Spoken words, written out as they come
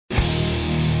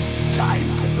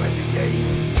Time to play the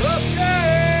game.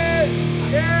 Okay!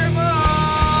 Game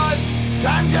on!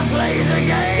 Time to play the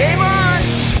game. Game on!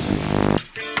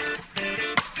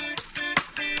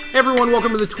 Hey everyone,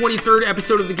 welcome to the 23rd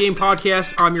episode of the Game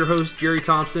Podcast. I'm your host, Jerry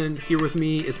Thompson. Here with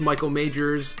me is Michael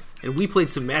Majors, and we played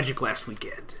some Magic last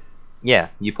weekend. Yeah,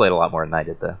 you played a lot more than I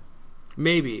did, though.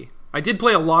 Maybe. I did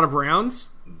play a lot of rounds.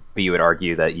 But you would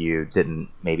argue that you didn't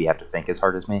maybe have to think as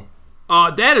hard as me?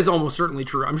 That is almost certainly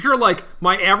true. I'm sure,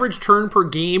 my average turn per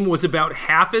game was about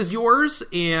half as yours,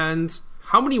 and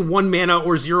how many 1 mana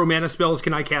or 0 mana spells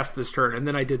can I cast this turn? And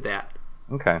then I did that.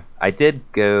 Okay. I did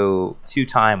go 2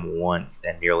 time once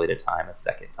and nearly to time a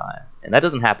second time. And that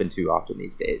doesn't happen too often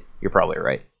these days. You're probably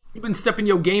right. You've been stepping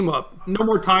your game up. No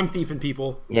more time thieving,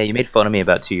 people. Yeah, you made fun of me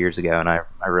about 2 years ago, and I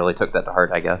really took that to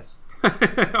heart, I guess.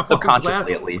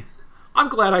 Subconsciously, at least. I'm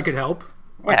glad I could help.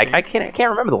 Yeah, I can't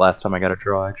remember the last time I got a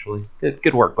draw, actually.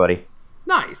 Good work, buddy.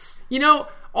 Nice. You know,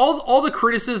 all the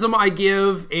criticism I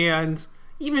give, and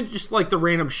even just the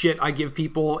random shit I give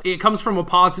people, it comes from a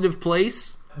positive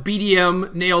place.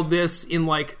 BDM nailed this in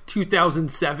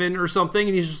 2007 or something,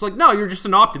 and he's just like, no, you're just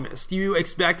an optimist. You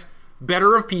expect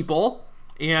better of people,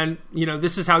 and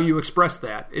this is how you express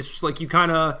that. It's just you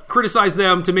kind of criticize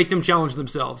them to make them challenge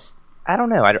themselves. I don't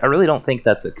know. I really don't think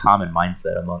that's a common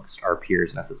mindset amongst our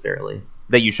peers necessarily,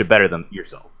 that you should better them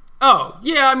yourself. Oh,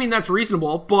 yeah, I mean, that's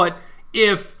reasonable, but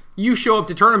if you show up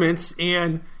to tournaments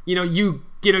and, you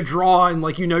get a draw and,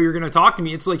 you're going to talk to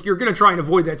me, it's you're going to try and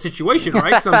avoid that situation,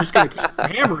 right? So I'm just going to keep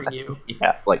hammering you.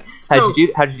 Yeah, it's how'd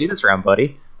you do this round,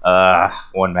 buddy?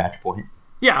 1 match point.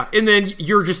 Yeah, and then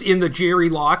you're just in the Jerry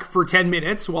lock for 10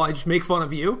 minutes while I just make fun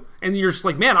of you, and you're just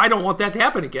man, I don't want that to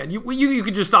happen again. You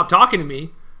could just stop talking to me,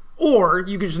 or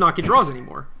you could just not get draws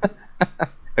anymore.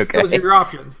 Okay. Those are your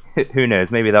options. Who knows?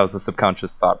 Maybe that was a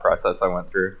subconscious thought process I went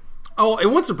through. Oh, it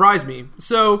won't surprise me.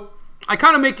 So I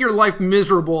kind of make your life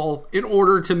miserable in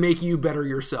order to make you better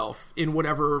yourself in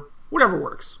whatever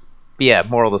works. But yeah,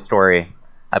 moral of the story,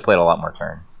 I played a lot more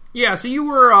turns. Yeah, so you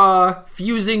were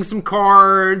fusing some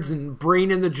cards and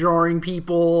brain in the jarring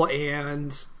people,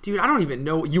 and dude, I don't even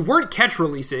know. You weren't catch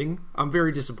releasing. I'm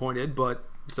very disappointed, but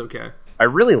it's okay. I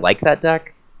really like that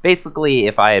deck. Basically,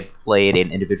 if I had played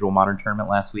an individual Modern tournament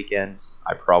last weekend,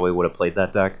 I probably would have played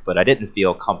that deck, but I didn't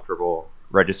feel comfortable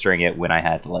registering it when I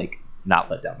had to,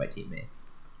 not let down my teammates.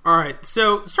 All right,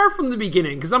 so start from the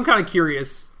beginning, because I'm kind of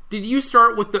curious. Did you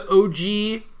start with the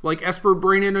OG, Esper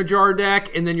Brain in a Jar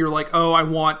deck, and then you're oh, I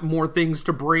want more things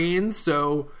to brain,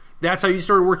 so that's how you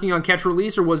started working on catch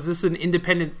release, or was this an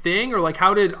independent thing, or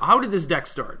how did this deck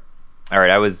start? All right,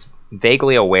 I was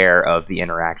vaguely aware of the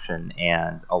interaction,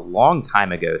 and a long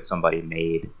time ago somebody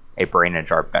made a Brain in a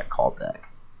Jar bet call deck,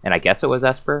 and I guess it was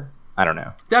Esper. I don't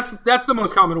know. That's the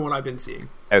most common one I've been seeing.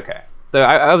 Okay, so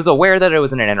I was aware that it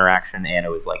was an interaction, and it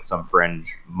was some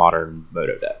fringe Modern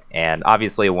Moto deck, and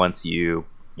obviously once you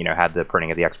had the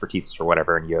printing of the expertise or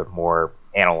whatever, and you have more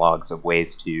analogs of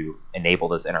ways to enable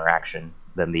this interaction,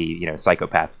 then the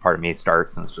psychopath part of me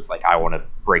starts, and it's just I want to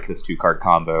break this 2-card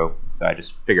combo. So I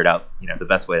just figured out the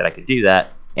best way that I could do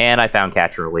that, and I found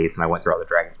catch and release, and I went through all the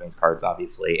Dragon's Maze cards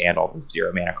obviously, and all the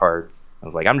 0 mana cards. I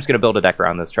was I'm just going to build a deck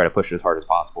around this, try to push it as hard as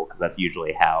possible, because that's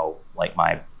usually how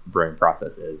my brewing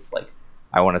process is.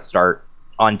 I want to start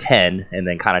on 10 and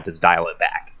then kind of just dial it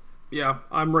back. Yeah,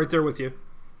 I'm right there with you.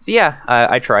 So yeah,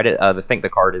 I tried it. I think the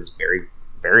card is very,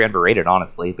 very underrated,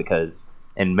 honestly, because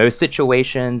in most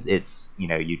situations, it's,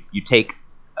 you take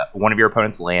one of your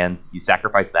opponent's lands, you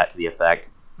sacrifice that to the effect,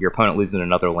 your opponent loses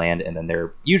another land, and then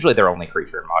they're usually their only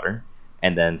creature in Modern.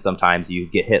 And then sometimes you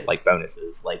get hit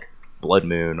bonuses, like Blood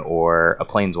Moon or a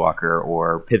Planeswalker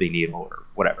or Pithing Needle or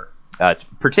whatever. It's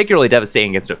particularly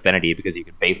devastating against Affinity because you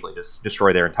can basically just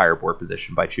destroy their entire board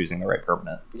position by choosing the right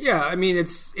permanent. Yeah, I mean,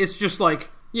 it's just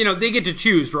they get to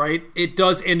choose, right? It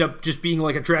does end up just being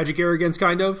a Tragic Arrogance,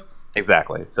 kind of.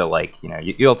 Exactly. So,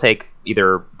 you'll take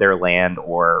either their land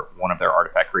or one of their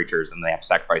artifact creatures, and they have to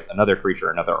sacrifice another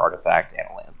creature, another artifact, and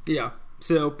a land. Yeah,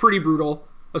 so pretty brutal,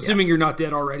 assuming you're not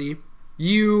dead already.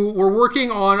 You were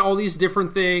working on all these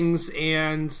different things,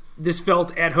 and this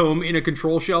felt at home in a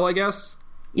control shell, I guess?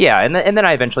 Yeah, and then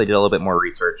I eventually did a little bit more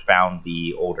research, found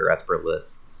the older Esper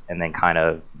lists, and then kind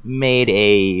of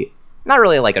made not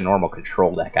really a normal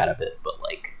control deck out of it, but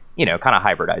kind of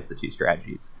hybridized the two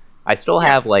strategies. I still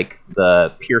have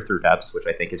the Peer Through Depths, which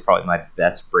I think is probably my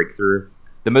best breakthrough,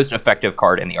 the most effective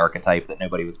card in the archetype that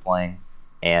nobody was playing.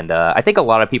 And I think a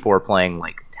lot of people were playing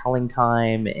Telling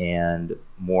Time and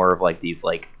more of these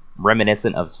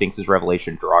reminiscent of Sphinx's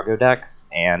Revelation Drago decks,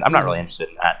 and I'm not really interested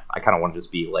in that. I kind of want to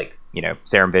just be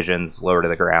Serum Visions, Lower to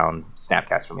the Ground,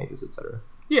 Snapcaster Mages, etc.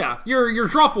 Yeah, your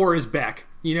draw 4 is back.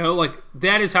 You know, like,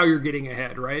 that is how you're getting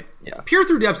ahead, right? Yeah. Peer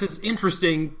Through Depths is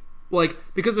interesting, like,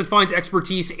 because it finds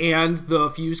expertise and the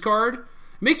fuse card. It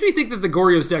makes me think that the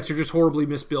Goryo's decks are just horribly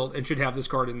misbuilt and should have this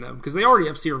card in them, because they already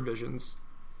have Serum Visions.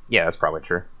 Yeah, that's probably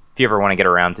true. If you ever want to get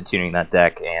around to tuning that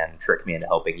deck and trick me into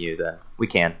helping you, then we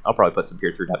can. I'll probably put some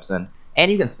Peer Through Depths in.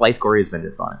 And you can splice Goryo's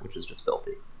Vengeance on it, which is just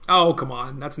filthy. Oh, come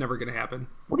on. That's never going to happen.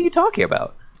 What are you talking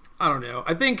about? I don't know.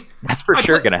 I think... That's for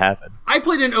sure going to happen. I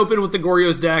played an open with the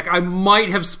Goryo's deck. I might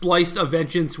have spliced a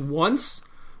Vengeance once,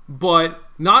 but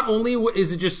not only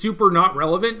is it just super not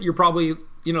relevant, you're probably,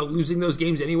 losing those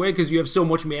games anyway because you have so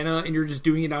much mana and you're just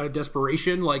doing it out of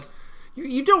desperation. Like,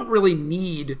 you don't really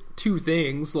need two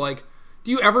things. Like,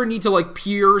 do you ever need to, like,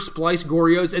 peer splice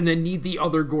Goryo's and then need the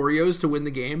other Goryo's to win the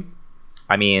game?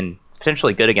 I mean, it's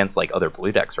potentially good against, like, other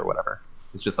blue decks or whatever.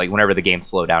 It's just, like, whenever the games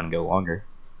slow down and go longer.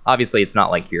 Obviously, it's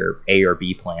not like your A or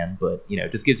B plan, but,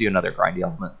 it just gives you another grindy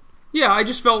element. Yeah, I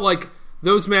just felt like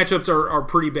those matchups are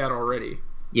pretty bad already.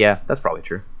 Yeah, that's probably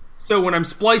true. So when I'm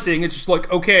splicing, it's just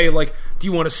like, okay, like, do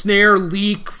you want to snare,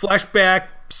 leak, flashback,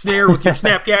 snare with your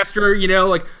Snapcaster?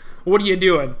 Like, what are you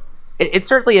doing? It's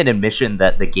certainly an admission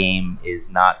that the game is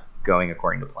not going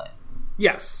according to plan.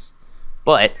 Yes.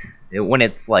 But when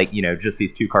it's like, just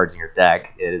these two cards in your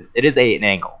deck, it is an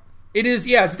angle. It is,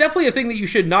 yeah, it's definitely a thing that you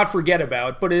should not forget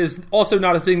about, but it is also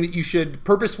not a thing that you should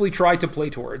purposefully try to play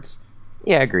towards.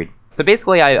 Yeah, agreed. So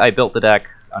basically, I built the deck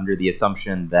under the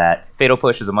assumption that Fatal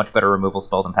Push is a much better removal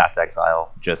spell than Path to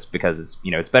Exile, just because,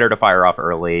 it's better to fire off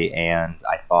early, and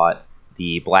I thought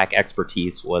the black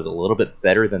expertise was a little bit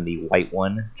better than the white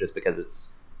one, just because it's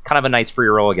kind of a nice free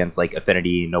roll against, like,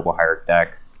 Affinity, Noble Hierarch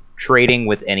decks. Trading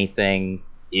with anything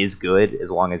is good as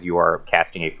long as you are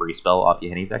casting a free spell off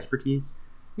Yahenni's expertise.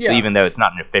 Yeah. So even though it's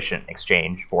not an efficient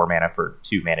exchange, 4 mana for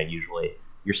 2 mana usually,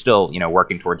 you're still,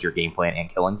 working towards your game plan and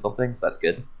killing something, so that's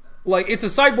good. Like, it's a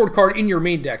sideboard card in your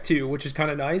main deck, too, which is kind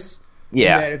of nice.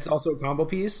 Yeah. And that it's also a combo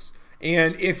piece.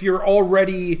 And if you're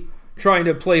already trying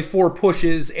to play 4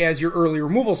 pushes as your early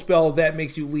removal spell, that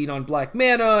makes you lean on black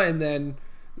mana, and then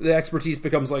the expertise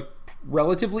becomes, like,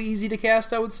 relatively easy to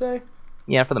cast, I would say.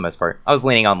 Yeah, for the most part. I was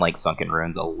leaning on, like, Sunken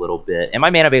Ruins a little bit, and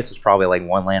my mana base was probably, like,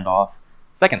 1 land off.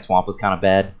 Second Swamp was kind of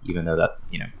bad, even though that,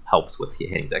 helps with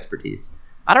Yahenni's expertise.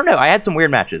 I don't know, I had some weird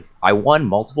matches. I won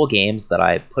multiple games that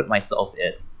I put myself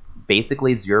at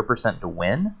basically 0% to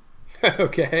win.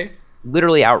 Okay.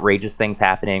 Literally outrageous things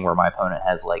happening where my opponent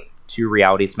has, like, 2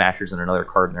 Reality Smashers and another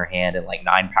card in their hand and, like,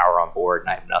 9 power on board, and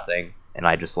I have nothing. And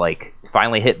I just, like,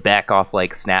 finally hit back off,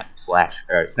 like,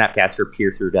 Snapcaster,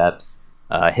 Peer Through Depths,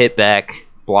 hit back,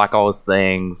 block all his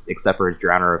things, except for his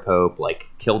Drowner of Hope, like,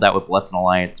 killed that with Blessed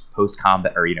Alliance,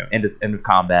 post-combat, or, end of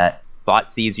combat,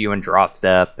 thought Seize You and Draw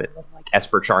Step, and, like,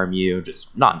 Esper Charm You,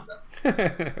 just nonsense.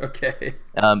 Okay.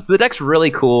 So the deck's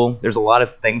really cool. There's a lot of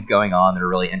things going on that are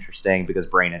really interesting, because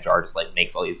Brain and Jar just, like,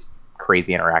 makes all these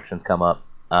crazy interactions come up.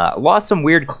 Lost some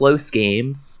weird close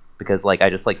games, because, like, I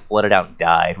just, like, flooded out and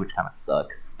died, which kind of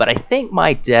sucks. But I think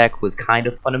my deck was kind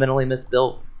of fundamentally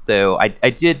misbuilt. So I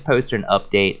did post an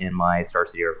update in my Star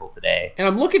City article today. And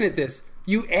I'm looking at this.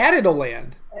 You added a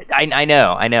land. I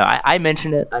know. I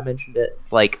mentioned it.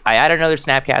 It's like, I added another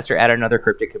Snapcaster, added another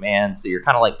Cryptic Command, so you're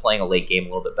kind of like playing a late game a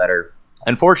little bit better.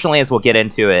 Unfortunately, as we'll get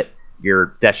into it,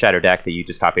 your Death Shadow deck that you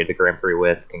just copied the Grand Prix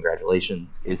with,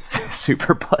 congratulations, is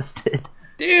super busted.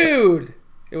 Dude!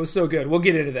 It was so good. We'll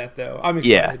get into that, though. I'm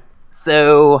excited. Yeah.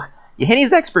 So,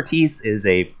 Yahenni's expertise is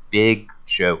a big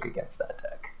joke against that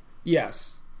deck.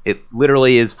 Yes. It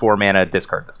literally is 4 mana,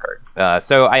 discard.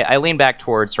 So I lean back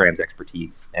towards SRAM's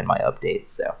expertise in my update.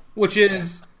 So, which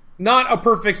is not a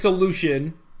perfect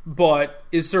solution, but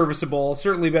is serviceable.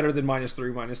 Certainly better than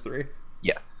 -3/-3.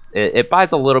 Yes. It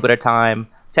buys a little bit of time.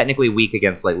 Technically weak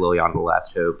against, like, Liliana the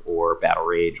Last Hope or Battle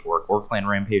Rage or Clan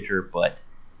Rampager, but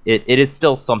it is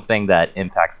still something that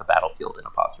impacts the battlefield in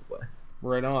a positive way.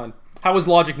 Right on. How was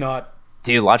Logic Knot?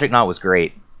 Dude, Logic Knot was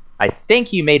great. I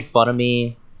think you made fun of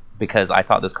me because I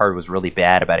thought this card was really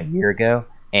bad about a year ago.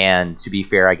 And to be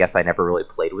fair, I guess I never really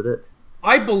played with it.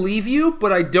 I believe you,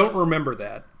 but I don't remember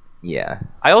that. Yeah.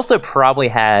 I also probably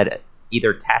had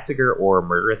either Tasigur or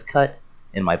Murderous Cut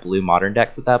in my blue Modern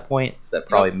decks at that point, so that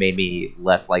probably made me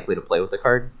less likely to play with the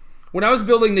card. When I was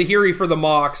building the Hiri for the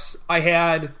mocks, I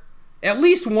had at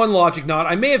least one Logic Knot.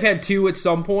 I may have had 2 at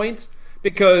some point,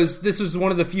 because this was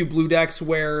one of the few blue decks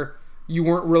where you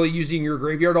weren't really using your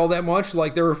graveyard all that much.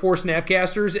 Like, there were 4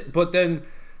 Snapcasters, but then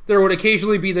there would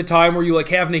occasionally be the time where you, like,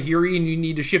 have Nahiri and you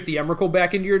need to ship the Emrakul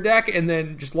back into your deck, and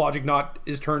then just Logic Knot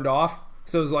is turned off.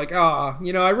 So it was like, I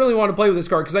really want to play with this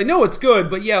card, because I know it's good,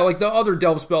 but yeah, like, the other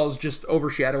Delve spells just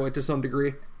overshadow it to some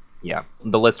degree. Yeah.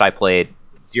 The list I played,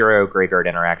 0 graveyard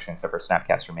interaction except for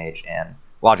Snapcaster Mage, and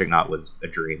Logic Knot was a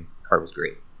dream. Card was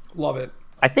great. Love it.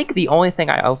 I think the only thing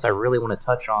I really want to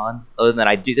touch on, other than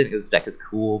I do think this deck is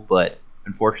cool, but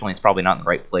unfortunately it's probably not in the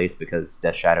right place because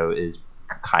Death Shadow is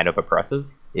kind of oppressive,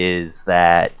 is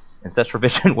that Ancestral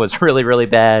Vision was really, really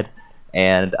bad,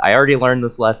 and I already learned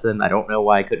this lesson. I don't know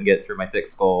why I couldn't get it through my thick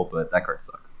skull, but that card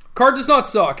sucks. Card does not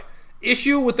suck.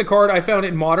 Issue with the card I found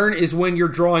in Modern is when you're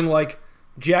drawing, like,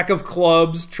 Jack of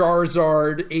Clubs,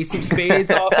 Charizard, Ace of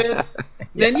Spades off it.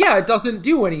 Then, yeah, it doesn't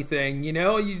do anything, you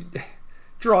know? You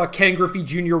draw a Ken Griffey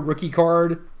Jr. rookie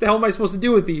card. What the hell am I supposed to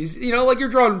do with these? You know, like, you're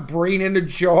drawing Brain in a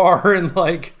Jar and,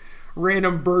 like,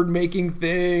 random bird-making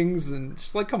things, and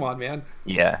just like, come on, man.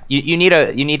 Yeah, you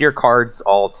need your cards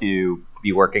all to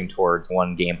be working towards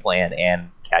one game plan and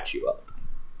catch you up.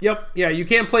 Yep, yeah, you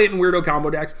can't play it in weirdo combo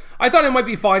decks. I thought it might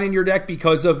be fine in your deck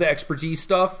because of the expertise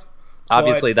stuff.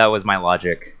 Obviously, that was my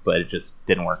logic, but it just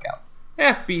didn't work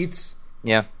out. Beats.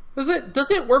 Yeah.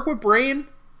 Does it work with Brain?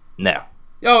 No.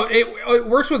 Oh, it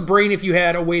works with Brain if you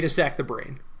had a way to sack the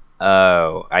Brain.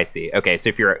 Oh, I see. Okay, so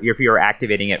if you're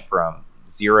activating it from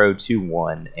 0 to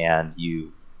 1 and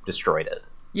you destroyed it.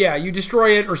 Yeah, you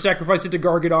destroy it or sacrifice it to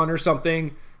Gargadon or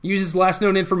something. Uses last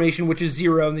known information, which is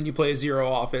 0, and then you play a 0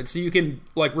 off it. So you can,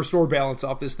 like, restore balance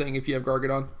off this thing if you have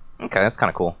Gargadon. Okay, that's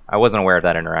kind of cool. I wasn't aware of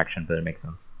that interaction, but it makes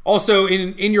sense. Also,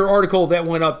 in your article that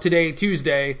went up today,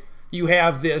 Tuesday, you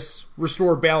have this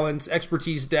restore balance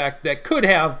expertise deck that could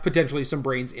have potentially some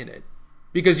brains in it.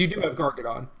 Because you do have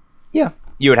Gargadon. Yeah.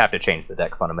 You would have to change the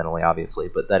deck fundamentally, obviously,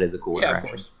 but that is a cool interaction. Of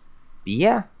course. But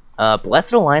yeah.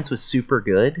 Blessed Alliance was super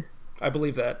good. I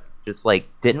believe that. Just, like,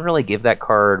 didn't really give that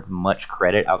card much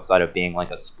credit outside of being,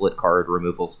 like, a split card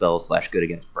removal spell / good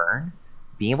against burn.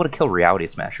 Being able to kill Reality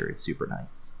Smasher is super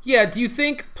nice. Yeah, do you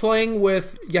think playing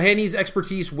with Yahenni's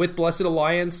expertise with Blessed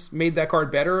Alliance made that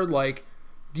card better? Like,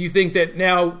 do you think that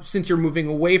now, since you're moving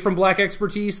away from black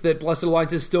expertise, that Blessed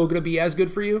Alliance is still going to be as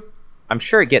good for you? I'm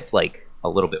sure it gets, like, a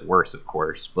little bit worse, of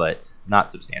course, but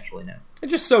not substantially, no.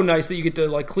 It's just so nice that you get to,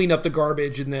 like, clean up the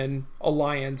garbage and then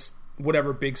Alliance,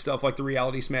 whatever big stuff like the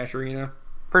Reality Smasher, you know?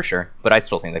 For sure, but I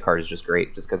still think the card is just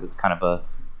great, just because it's kind of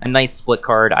a nice split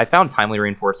card. I found Timely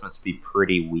Reinforcements to be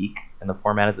pretty weak in the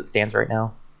format as it stands right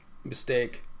now.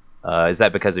 Mistake. Is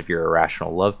that because of your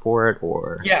irrational love for it,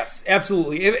 or? Yes,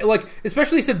 absolutely. Like,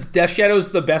 especially since Death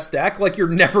Shadow's the best deck, like, you're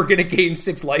never going to gain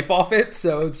 6 life off it,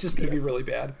 so it's just going to be really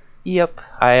bad. Yep.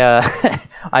 I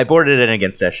I boarded it in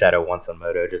against Death Shadow once on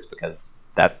Moto just because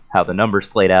that's how the numbers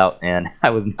played out, and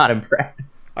I was not impressed.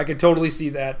 I can totally see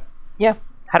that. Yeah,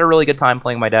 had a really good time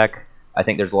playing my deck. I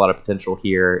think there's a lot of potential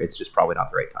here. It's just probably not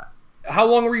the right time. How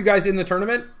long were you guys in the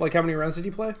tournament? Like, how many rounds did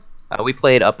you play? We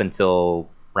played up until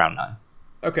round 9.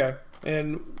 Okay.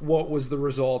 And what was the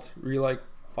result? Were you like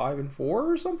 5-4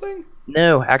 or something?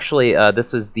 No, actually,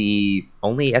 this is the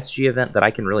only SG event that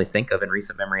I can really think of in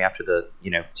recent memory after the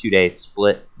 2-day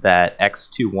split that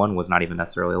X2-1 was not even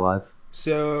necessarily alive.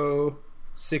 So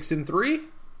 6-3?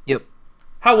 Yep.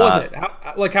 How was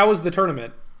it? How was the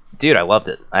tournament? Dude, I loved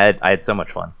it. I had so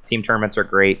much fun. Team tournaments are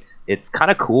great. It's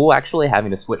kind of cool actually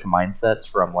having to switch mindsets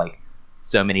from like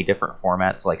so many different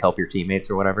formats to like help your teammates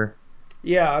or whatever.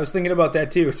 Yeah, I was thinking about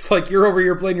that too. It's like you're over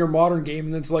here playing your modern game,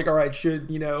 and it's like, all right, should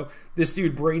this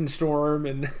dude brainstorm?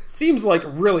 And seems like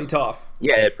really tough.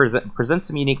 Yeah, it presents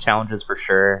some unique challenges for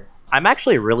sure. I'm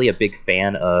actually really a big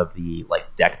fan of the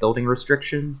like deck building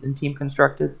restrictions in Team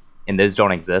Constructed, and those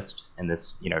don't exist in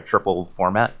this triple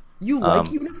format. You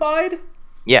like Unified?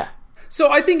 Yeah.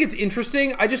 So I think it's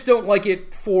interesting. I just don't like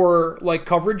it for like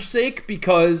coverage sake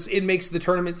because it makes the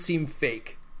tournament seem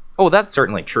fake. Oh, that's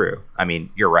certainly true. I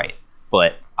mean, you're right.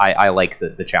 But I like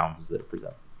the challenges that it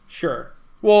presents. Sure.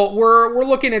 Well, we're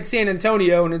looking at San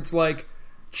Antonio, and it's like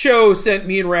Cho sent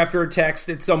me and Raptor a text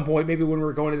at some point, maybe when we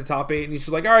were going to the top 8, and he's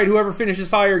just like, all right, whoever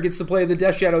finishes higher gets to play the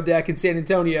Death Shadow deck in San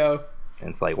Antonio.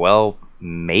 And it's like, well,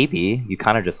 maybe you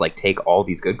kind of just like take all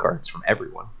these good cards from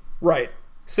everyone. Right.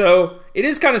 So it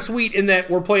is kind of sweet in that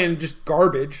we're playing just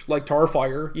garbage, like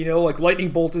Tarfire, like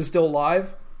Lightning Bolt is still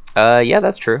alive. Yeah,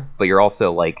 that's true. But you're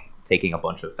also like taking a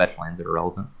bunch of fetch lands that are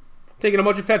relevant. Taking a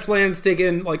bunch of fetch lands,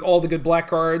 taking like all the good black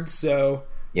cards, so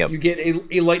you get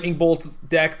a Lightning Bolt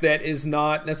deck that is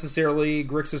not necessarily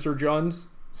Grixis or Jund.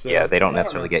 So, yeah, they don't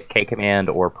necessarily get K-Command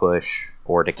or Push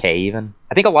or Decay even.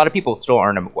 I think a lot of people still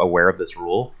aren't aware of this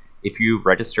rule. If you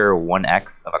register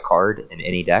 1x of a card in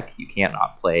any deck, you can't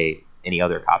not play any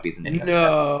other copies in any other deck.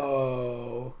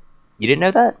 No. You didn't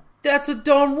know that? That's a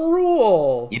dumb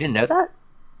rule. You didn't know that?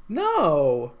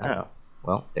 No. Oh,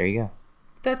 well, there you go.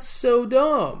 That's so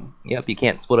dumb. Yep, you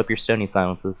can't split up your Stony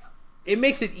Silences. It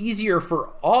makes it easier for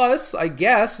us, I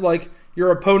guess. Like,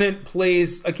 your opponent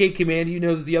plays a Cade Command, you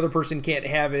know that the other person can't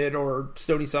have it, or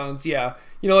Stony Silence, yeah.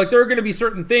 You know, like, there are going to be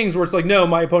certain things where it's like, no,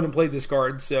 my opponent played this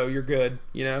card, so you're good,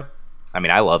 you know? I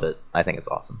mean, I love it. I think it's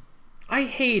awesome. I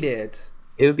hate it.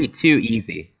 It would be too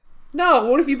easy. No,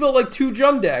 what if you built, like, 2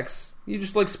 Jund decks? You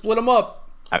just, like, split them up.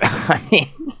 I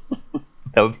mean,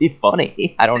 that would be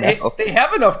funny. I don't know. They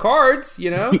have enough cards,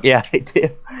 you know? Yeah, they do.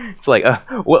 It's like,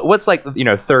 what's like, you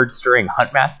know, third string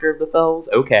Huntmaster of the Fells?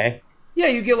 Okay. Yeah,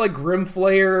 you get, like,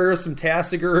 Grimflayer, some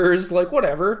Tassigers, like,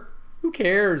 whatever. Who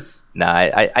cares? Nah,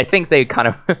 I think they kind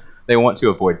of they want to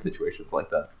avoid situations like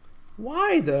that.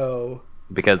 Why, though?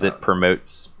 Because it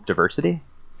promotes diversity.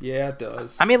 Yeah, it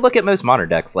does. I mean, look at most modern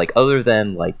decks. Like, other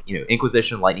than, like, you know,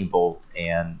 Inquisition, Lightning Bolt,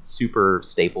 and super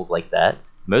staples like that,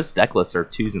 most deck lists are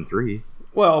 2s and 3s.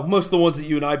 Well, most of the ones that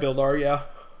you and I build are, yeah.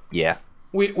 Yeah.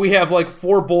 We have, like,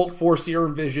 4 Bolt, 4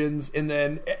 Serum Visions, and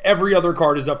then every other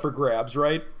card is up for grabs,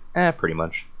 right? Pretty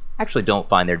much. I actually don't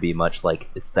find there'd be much, like,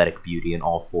 aesthetic beauty in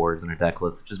all 4s in a deck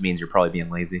list. It just means you're probably being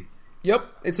lazy. Yep,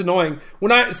 it's annoying.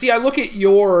 When I look at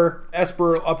your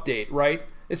Esper update, right?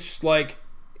 It's just like,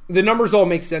 the numbers all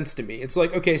make sense to me. It's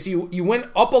like, okay, so you went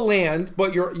up a land,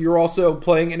 but you're also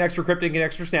playing an extra Cryptic and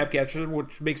extra Snapcatcher,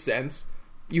 which makes sense.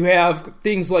 You have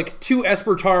things like 2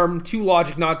 Esper Charm, 2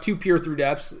 Logic Knot, 2 Peer Through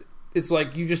Depths. It's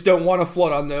like, you just don't want to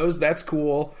flood on those. That's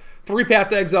cool. 3 Path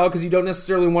to Exile, because you don't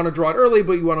necessarily want to draw it early,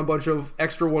 but you want a bunch of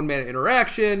extra 1-mana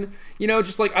interaction. You know,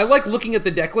 just like, I like looking at the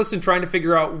deck list and trying to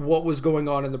figure out what was going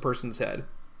on in the person's head.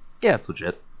 Yeah, it's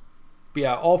legit. But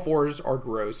yeah, all 4s are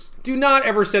gross. Do not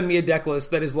ever send me a deck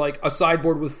list that is like a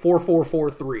sideboard with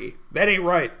 4-4-4-3. That ain't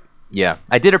right. Yeah,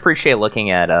 I did appreciate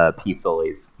looking at P.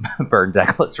 Sully's burn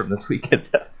deck list from this weekend.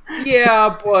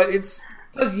 Yeah, but it's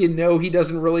because you know he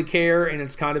doesn't really care, and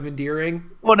it's kind of endearing.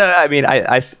 Well, no, I mean,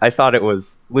 I thought it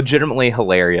was legitimately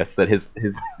hilarious that his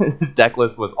his deck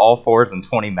list was all 4s and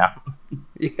 20 mountain.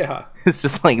 Yeah. It's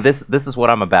just like, this is what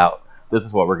I'm about. This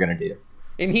is what we're going to do.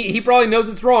 And he probably knows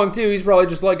it's wrong, too. He's probably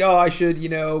just like, oh, I should, you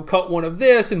know, cut one of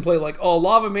this and play, like,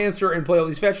 Lavamancer and play all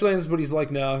these fetch lands. But he's like,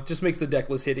 no, it just makes the deck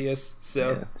list hideous.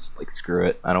 So, yeah, just like, screw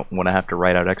it. I don't want to have to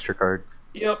write out extra cards.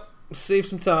 Yep. Save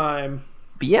some time.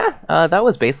 But yeah, that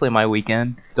was basically my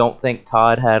weekend. Don't think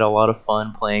Todd had a lot of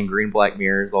fun playing Green-Black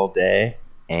Mirrors all day.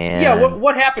 And yeah,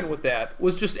 what happened with that?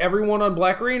 Was just everyone on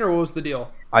Black-Green, or what was the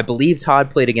deal? I believe Todd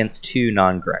played against 2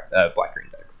 non-Black-Green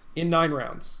decks. In 9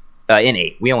 rounds? In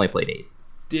 8. We only played 8.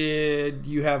 Did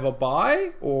you have a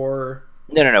bye, or?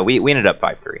 No. We ended up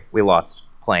 5-3. We lost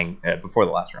playing before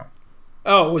the last round.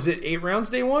 Oh, was it 8 rounds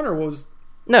day 1, or was?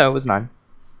 No, it was 9.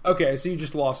 Okay, so you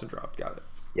just lost and dropped. Got it.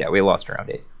 Yeah, we lost round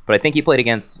 8. But I think he played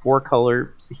against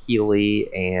 4-color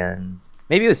Saheeli, and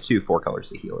maybe it was 2 4-color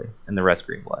Saheeli, and the rest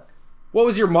Green-Black. What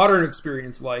was your Modern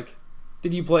experience like?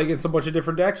 Did you play against a bunch of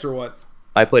different decks, or what?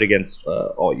 I played against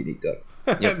all unique decks.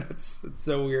 Yep. That's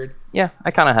so weird. Yeah,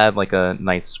 I kind of had like a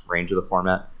nice range of the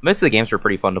format. Most of the games were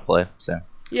pretty fun to play. So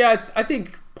yeah, I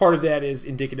think part of that is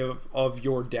indicative of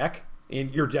your deck,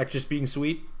 and your deck just being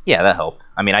sweet. Yeah, that helped.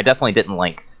 I mean, I definitely didn't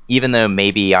like, even though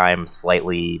maybe I'm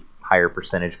slightly higher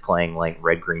percentage playing like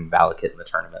red-green Valakut in the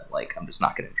tournament, like, I'm just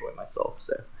not going to enjoy myself.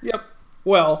 So yep.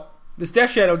 Well, this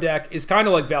Death Shadow deck is kind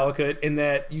of like Valakut in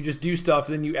that you just do stuff,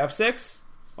 and then you F6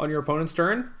 on your opponent's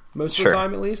turn. Most of the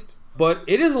time, at least. But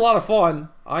it is a lot of fun.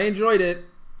 I enjoyed it.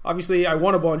 Obviously, I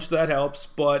won a bunch, so that helps.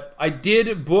 But I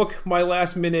did book my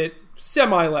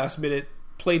semi-last minute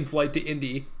plane flight to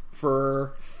Indy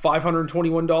for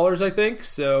 $521, I think.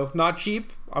 So, not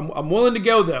cheap. I'm willing to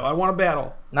go, though. I want to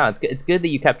battle. No, it's good that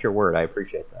you kept your word. I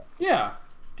appreciate that. Yeah.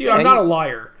 Dude, I'm not a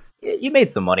liar. You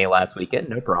made some money last weekend.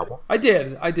 No problem. I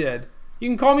did. You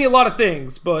can call me a lot of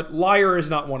things, but liar is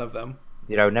not one of them.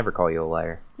 Dude, I would never call you a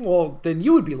liar. Well, then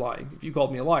you would be lying if you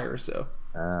called me a liar, so.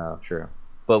 Oh, true.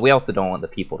 But we also don't want the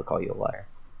people to call you a liar.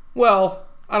 Well,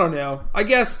 I don't know. I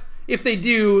guess if they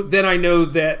do, then I know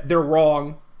that they're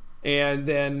wrong, and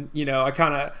then, you know, I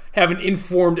kind of have an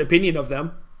informed opinion of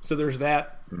them, so there's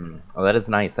that. Well, that is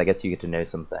nice. I guess you get to know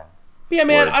some things. But yeah,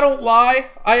 man, I don't lie.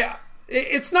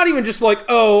 It's not even just like,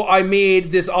 oh, I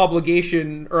made this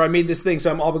obligation, or I made this thing, so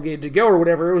I'm obligated to go, or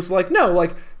whatever. It was like, no,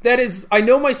 like, that is, I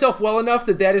know myself well enough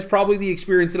that is probably the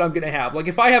experience that I'm going to have. Like,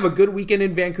 if I have a good weekend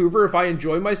in Vancouver, if I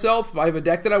enjoy myself, if I have a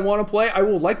deck that I want to play, I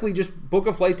will likely just book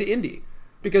a flight to Indy,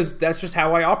 because that's just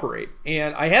how I operate.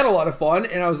 And I had a lot of fun,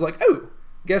 and I was like, oh,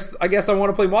 I guess I want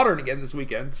to play Modern again this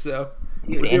weekend, so.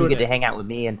 Dude, and you get to hang out with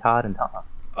me and Todd and Tom.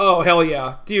 Oh, hell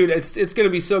yeah. Dude, it's going to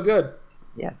be so good.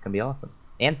 Yeah, it's going to be awesome.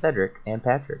 And Cedric and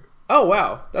Patrick. Oh,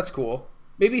 wow. That's cool.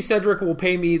 Maybe Cedric will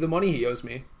pay me the money he owes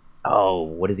me. Oh,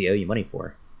 what does he owe you money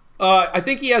for? I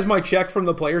think he has my check from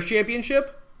the Players'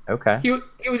 Championship. Okay.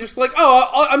 He was just like,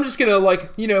 oh, I'm just gonna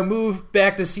like move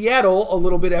back to Seattle a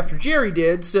little bit after Jerry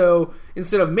did. So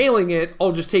instead of mailing it,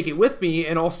 I'll just take it with me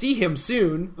and I'll see him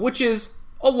soon, which is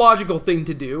a logical thing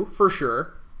to do for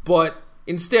sure. But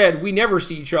instead, we never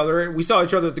see each other. We saw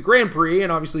each other at the Grand Prix,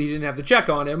 and obviously he didn't have the check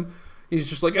on him. He's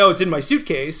just like, oh, it's in my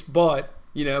suitcase, but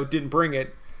didn't bring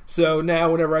it. So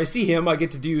now whenever I see him, I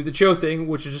get to do the Cho thing,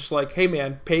 which is just like, hey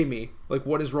man, pay me. Like,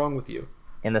 what is wrong with you?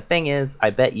 And the thing is, I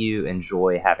bet you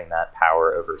enjoy having that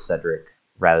power over Cedric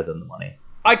rather than the money.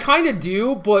 I kind of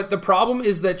do, but the problem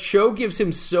is that Cho gives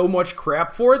him so much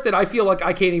crap for it that I feel like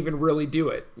I can't even really do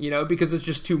it, because it's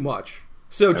just too much.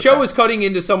 So okay. Cho is cutting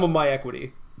into some of my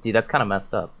equity. Dude, that's kind of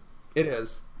messed up. It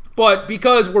is. But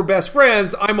because we're best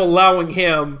friends, I'm allowing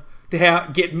him to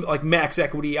get like max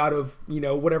equity out of,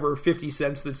 whatever 50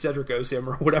 cents that Cedric owes him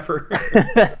or whatever.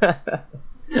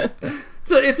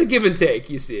 So it's a give and take,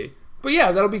 you see. But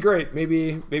yeah, that'll be great.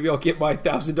 Maybe I'll get my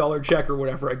 $1,000 check or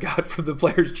whatever I got from the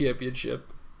Players'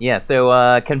 Championship. Yeah,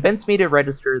 so convince me to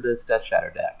register this Death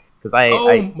Shadow deck. Because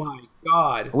my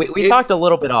god. We talked a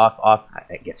little bit off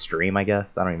I guess stream, I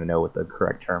guess. I don't even know what the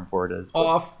correct term for it is.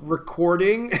 Off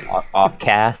recording? Off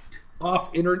cast? No,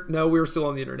 we were still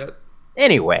on the internet.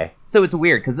 Anyway, so it's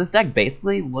weird because this deck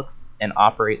basically looks and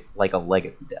operates like a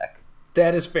legacy deck.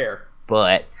 That is fair.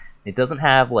 But it doesn't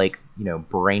have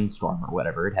Brainstorm or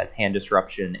whatever. It has Hand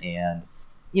Disruption and,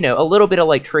 a little bit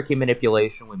of tricky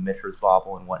manipulation with Mishra's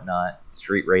Bauble and whatnot,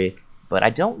 Street Wraith. But I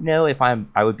don't know if I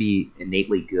would be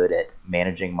innately good at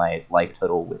managing my life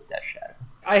total with Death Shadow.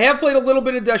 I have played a little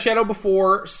bit of Death Shadow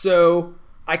before, so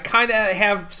I kind of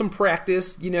have some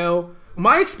practice,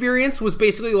 My experience was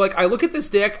basically I look at this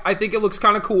deck, I think it looks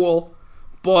kind of cool,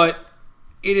 but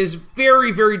it is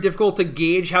very, very difficult to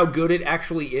gauge how good it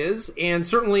actually is, and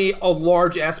certainly a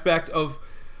large aspect of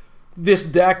this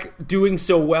deck doing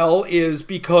so well is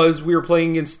because we were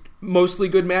playing against mostly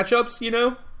good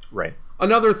matchups, Right.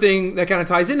 Another thing that kind of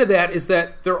ties into that is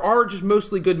that there are just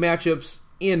mostly good matchups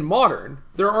in Modern.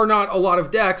 There are not a lot of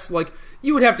decks,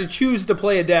 you would have to choose to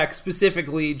play a deck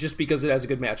specifically just because it has a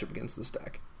good matchup against this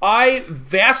deck. I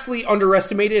vastly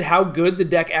underestimated how good the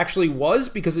deck actually was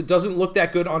because it doesn't look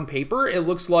that good on paper. It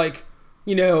looks like,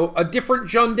 a different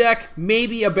Jund deck,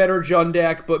 maybe a better Jund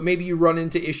deck, but maybe you run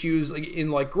into issues in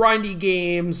grindy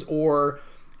games or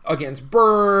against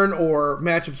burn or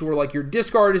matchups where your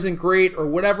discard isn't great or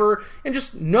whatever, and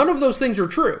just none of those things are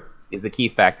true. Is the key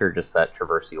factor just that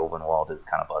Traverse the Ulvenwald is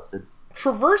kind of busted?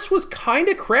 Traverse was kind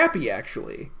of crappy,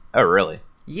 actually. Oh, really?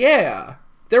 Yeah.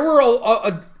 There were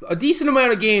a decent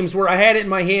amount of games where I had it in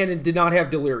my hand and did not have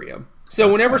Delirium.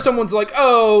 So whenever someone's we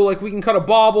can cut a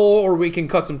Bauble or we can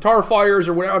cut some Tarfires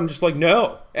or whatever, I'm just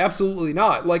no, absolutely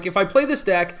not. If I play this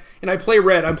deck and I play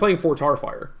red, I'm playing 4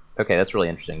 Tarfire. Okay, that's really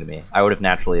interesting to me. I would have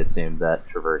naturally assumed that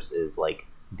Traverse is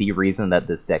the reason that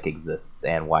this deck exists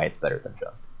and why it's better than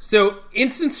Jund. So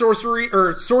instant sorcery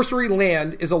or sorcery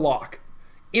land is a lock.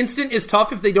 Instant is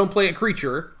tough if they don't play a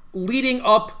creature. Leading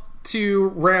up to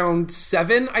round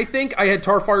 7, I think, I had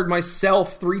Tarfired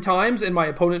myself 3 times and my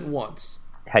opponent once.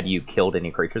 Had you killed any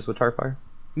creatures with Tarfire?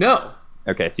 No.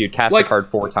 Okay, so you'd cast a card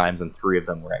 4 times and 3 of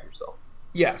them were at yourself.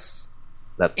 Yes.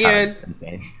 That's kind of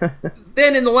insane.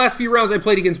 Then in the last few rounds, I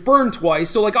played against Burn twice.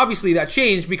 So, obviously that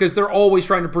changed because they're always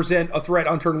trying to present a threat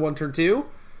on turn 1, turn 2.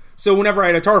 So whenever I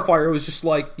had a Tarfire, it was just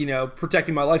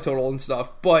protecting my life total and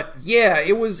stuff. But yeah,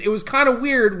 it was kind of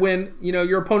weird when,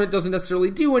 your opponent doesn't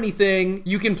necessarily do anything.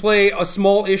 You can play a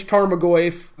small-ish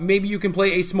Tarmogoyf. Maybe you can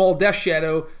play a small Death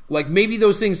Shadow. Maybe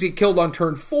those things get killed on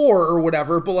turn 4 or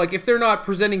whatever. But if they're not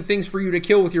presenting things for you to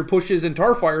kill with your pushes and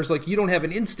Tarfires, you don't have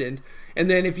an instant. And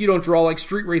then if you don't draw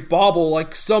Street Wraith Bauble,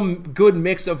 some good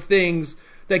mix of things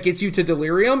that gets you to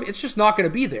Delirium, it's just not going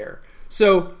to be there.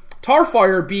 So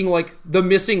Tarfire being the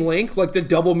missing link, the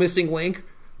double missing link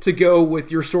to go with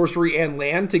your sorcery and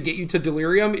land to get you to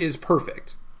Delirium is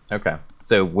perfect. Okay.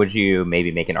 So would you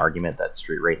maybe make an argument that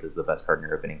Street Wraith is the best card in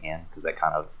your opening hand? Because that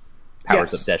kind of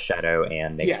powers up Death Shadow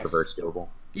and makes Traverse doable.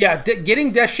 Yeah,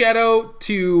 getting Death Shadow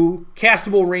to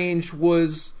castable range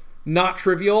was not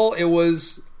trivial. It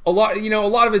was a lot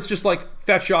of it's just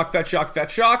fetch shock, fetch shock,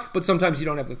 fetch shock, but sometimes you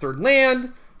don't have the third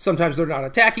land. Sometimes they're not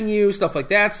attacking you, stuff like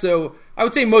that. So I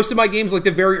would say most of my games, the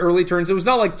very early turns, it was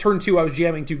not turn 2 I was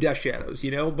jamming 2 Death Shadows,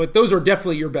 but those are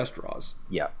definitely your best draws.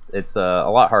 Yeah, it's a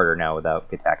lot harder now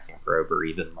without Gitaxian Probe or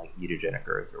even Mutagenic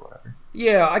Growth or whatever.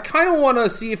 Yeah, I kind of want to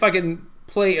see if I can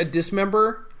play a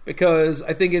Dismember because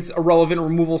I think it's a relevant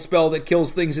removal spell that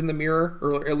kills things in the mirror,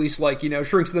 or at least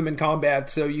shrinks them in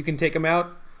combat so you can take them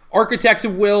out. Architects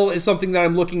of Will is something that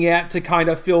I'm looking at to kind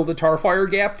of fill the Tarfire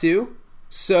gap too.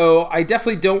 So I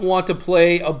definitely don't want to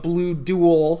play a blue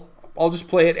dual I'll just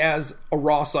play it as a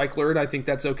raw cycler, and I think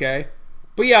that's okay.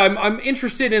 But yeah, I'm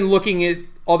interested in looking at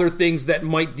other things that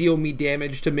might deal me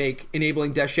damage to make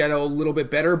enabling Death Shadow a little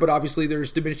bit better, but obviously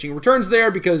there's diminishing returns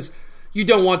there because you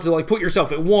don't want to like put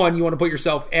yourself at 1, you want to put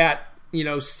yourself at,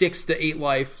 6 to 8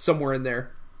 life, somewhere in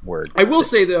there. Word. I will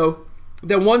say though,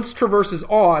 that once Traverse is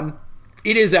on,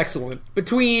 it is excellent.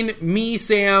 Between me,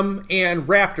 Sam, and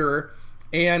Raptor,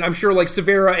 and I'm sure like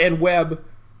Severa and Webb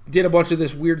did a bunch of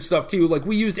this weird stuff too. Like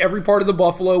we used every part of the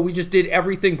Buffalo. We just did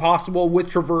everything possible with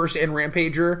Traverse and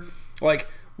Rampager. Like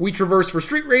we traversed for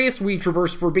Street Race. We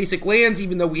traversed for basic lands,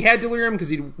 even though we had Delirium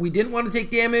because we didn't want to take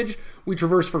damage. We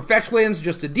traversed for fetch lands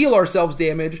just to deal ourselves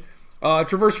damage.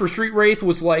 Traverse for Street Wraith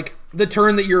was like the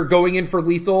turn that you're going in for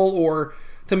lethal or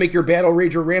to make your Battle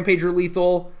Rage or Rampager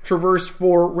lethal. Traverse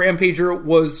for Rampager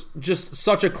was just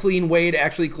such a clean way to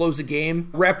actually close a game.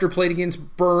 Raptor played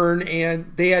against Burn,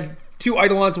 and they had 2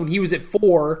 Eidolons when he was at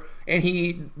 4, and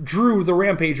he drew the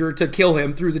Rampager to kill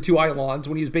him through the 2 Eidolons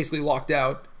when he was basically locked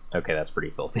out. Okay, that's pretty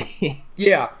filthy.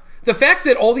 Yeah. The fact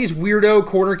that all these weirdo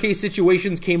corner case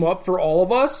situations came up for all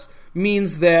of us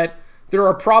means that there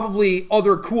are probably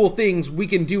other cool things we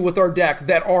can do with our deck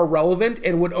that are relevant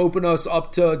and would open us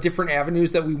up to different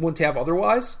avenues that we wouldn't have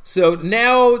otherwise. So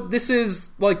now this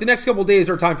is like the next couple of days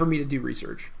are time for me to do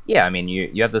research. Yeah, I mean,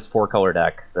 you have this 4-color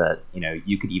deck that,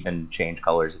 you could even change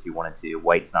colors if you wanted to.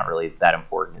 White's not really that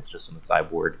important. It's just on the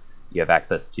sideboard. You have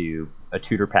access to a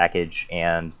tutor package,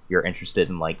 and you're interested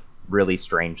in, like, really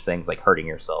strange things like hurting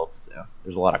yourself. So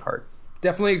there's a lot of cards.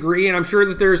 Definitely agree, and I'm sure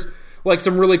that there's like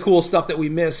some really cool stuff that we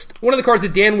missed. One of the cards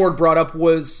that Dan Ward brought up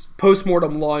was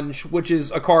Postmortem Lunge, which is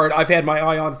a card I've had my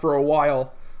eye on for a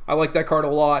while. I like that card a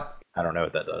lot. I don't know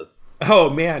what that does. Oh,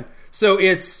 man. So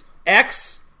it's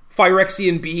X,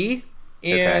 Phyrexian B,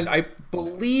 and okay. I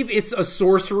believe it's a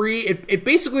sorcery. It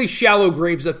basically shallow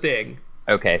graves a thing.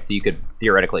 Okay, so you could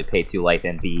theoretically pay 2 life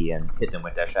and B and hit them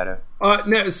with Death Shadow?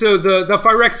 No, so the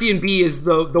Phyrexian B is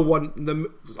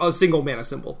a single mana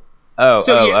symbol. Okay.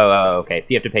 So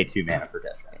you have to pay 2 mana for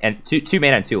Death Shadow. And 2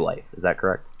 mana and 2 life, is that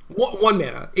correct? 1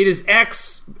 mana. It is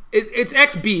X. It's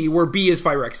XB, where B is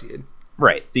Phyrexian.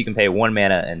 Right, so you can pay 1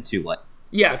 mana and 2 life.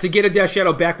 Yeah, to get a Death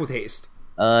Shadow back with haste.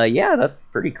 Yeah, that's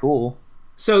pretty cool.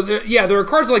 So, there are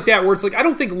cards like that where it's like, I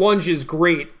don't think Lunge is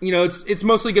great. It's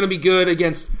mostly going to be good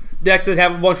against decks that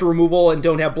have a bunch of removal and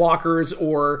don't have blockers,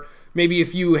 or maybe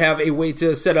if you have a way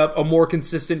to set up a more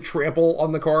consistent trample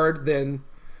on the card than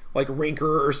like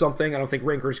Rancor or something. I don't think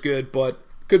Rancor's good, but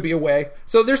could be a way.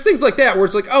 So there's things like that where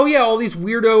it's like, oh yeah, all these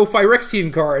weirdo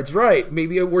Phyrexian cards, right?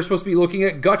 Maybe we're supposed to be looking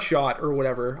at Gutshot or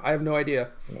whatever. I have no idea.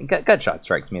 Gutshot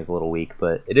strikes me as a little weak,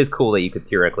 but it is cool that you could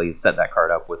theoretically set that card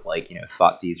up with like,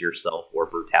 Thoughtseize yourself or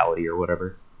Brutality or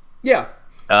whatever. Yeah.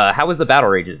 How was the Battle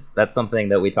Rages? That's something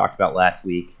that we talked about last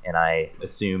week, and I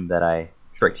assume that I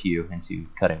tricked you into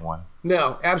cutting one.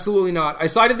 No, absolutely not. I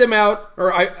sided them out,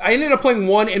 or I ended up playing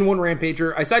 1 and 1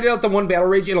 Rampager. I sided out the 1 Battle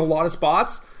Rage in a lot of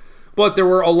spots, but there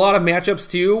were a lot of matchups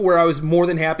too where I was more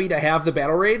than happy to have the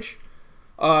Battle Rage.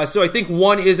 So I think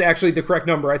 1 is actually the correct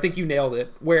number. I think you nailed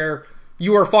it, where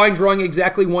you are fine drawing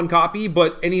exactly 1 copy,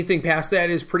 but anything past that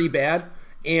is pretty bad.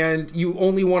 And you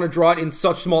only want to draw it in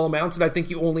such small amounts, and I think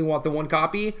you only want the 1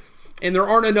 copy. And there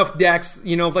aren't enough decks,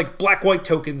 if like Black-White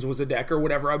Tokens was a deck or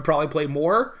whatever, I'd probably play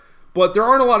more. But there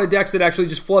aren't a lot of decks that actually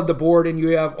just flood the board and you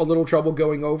have a little trouble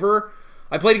going over.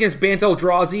 I played against Bant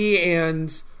Eldrazi,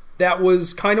 and that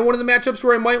was kind of one of the matchups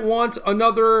where I might want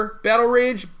another Battle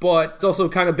Rage, but it's also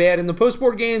kind of bad in the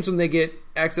post-board games when they get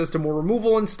access to more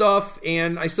removal and stuff,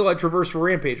 and I still had Traverse for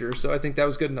Rampager, so I think that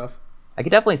was good enough. I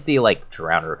could definitely see, like,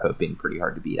 Drowner of Hope being pretty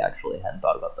hard to beat, actually. I hadn't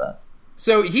thought about that.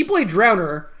 So he played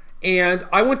Drowner, and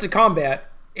I went to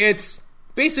combat. It's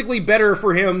basically better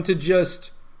for him to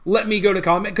just let me go to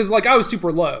combat, because, like, I was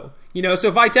super low. So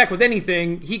if I attack with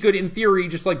anything, he could, in theory,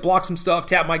 just, like, block some stuff,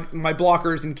 tap my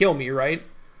blockers, and kill me, right?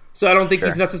 So I don't think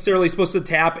he's necessarily supposed to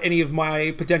tap any of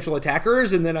my potential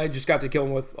attackers, and then I just got to kill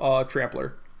him with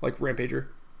Trampler, like Rampager.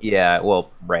 Yeah,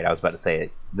 well, right, I was about to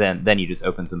say, then he just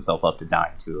opens himself up to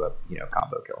dying to a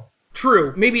combo kill.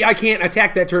 True. Maybe I can't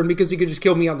attack that turn because he could just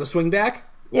kill me on the swing back.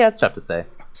 Yeah, it's tough to say.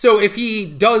 So if he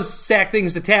does sack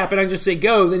things to tap and I just say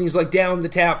go, then he's like down the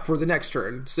tap for the next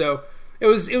turn. So it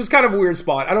was kind of a weird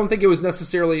spot. I don't think it was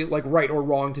necessarily like right or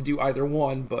wrong to do either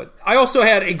one, but I also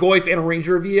had a Goyf and a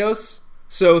Ranger of Eos.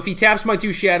 So if he taps my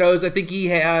 2 shadows, I think he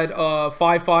had a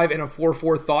 5/5 and a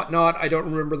 4/4 Thought Knot. I don't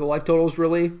remember the life totals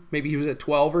really. Maybe he was at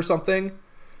 12 or something.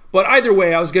 But either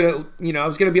way, I was gonna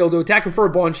be able to attack him for a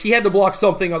bunch. He had to block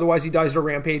something, otherwise he dies to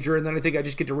Rampager, and then I think I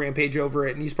just get to Rampage over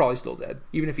it, and he's probably still dead,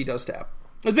 even if he does tap.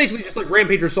 It's basically just like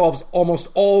Rampager solves almost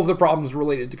all of the problems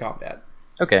related to combat.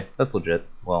 Okay, that's legit.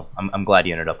 Well, I'm glad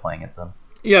you ended up playing it then.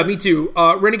 Yeah, me too.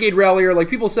 Renegade Rallier, like,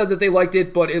 people said that they liked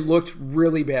it, but it looked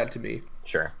really bad to me.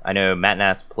 Sure. I know Matt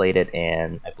Nass played it,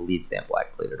 and I believe Sam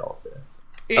Black played it also.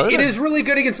 It is really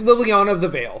good against Liliana of the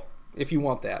Veil, if you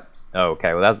want that. Oh,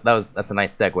 okay. Well, that's a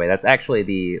nice segue. That's actually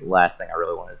the last thing I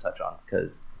really wanted to touch on,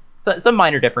 because some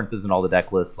minor differences in all the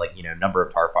deck lists, like, number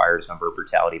of Tarfires, number of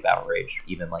Brutality, Battle Rage,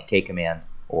 even like K-Command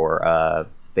or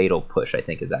Fatal Push, I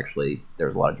think is actually,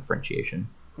 there's a lot of differentiation.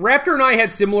 Raptor and I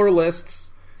had similar lists.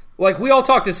 Like, we all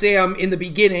talked to Sam in the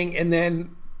beginning, and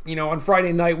then, on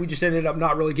Friday night, we just ended up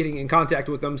not really getting in contact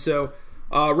with him. So,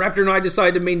 Raptor and I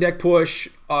decided to main deck push.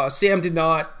 Sam did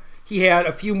not. He had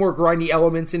a few more grindy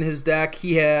elements in his deck.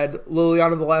 He had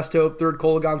Liliana the Last Hope, Third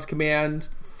Kolaghan's Command.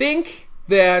 Think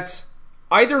that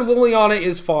either Liliana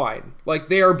is fine. Like,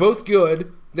 they are both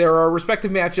good. There are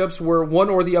respective matchups where one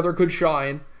or the other could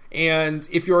shine. And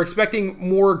if you're expecting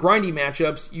more grindy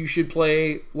matchups, you should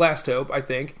play Last Hope, I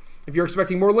think. If you're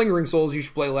expecting more Lingering Souls, you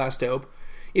should play Last Hope.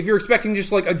 If you're expecting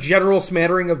just like a general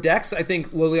smattering of decks, I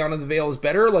think Liliana the Veil is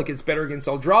better. Like, it's better against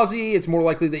Eldrazi. It's more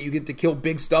likely that you get to kill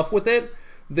big stuff with it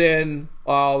than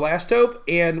Last Hope.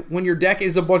 And when your deck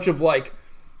is a bunch of like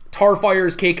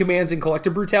Tarfires, K-Commands, and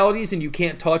Collective Brutalities, and you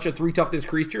can't touch a 3 toughness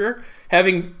creature,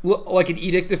 having like an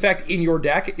Edict effect in your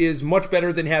deck is much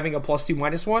better than having a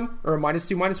 +2/-1 or a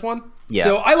 -2/-1. Yeah.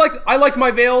 So I liked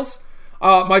my Veils.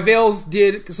 My Veils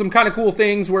did some kind of cool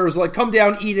things where it was like, come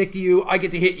down, Edict you, I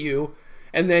get to hit you.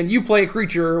 And then you play a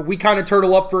creature, we kind of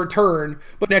turtle up for a turn,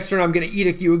 but next turn I'm going to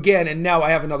Edict you again, and now I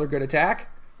have another good attack.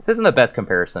 This isn't the best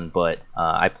comparison, but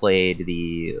I played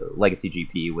the Legacy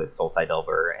GP with Sultai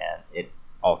Delver, and it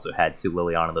also had 2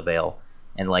 Liliana the Veil.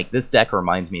 And like, this deck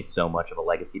reminds me so much of a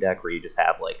Legacy deck where you just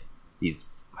have like these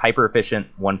hyper efficient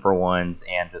 1-for-1s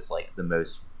and just like the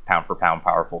most pound for pound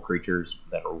powerful creatures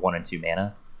that are 1 and 2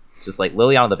 mana. It's just like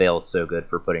Liliana the Veil is so good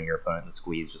for putting your opponent in the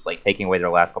squeeze, just like taking away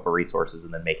their last couple resources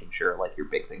and then making sure like your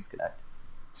big things connect.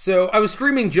 So I was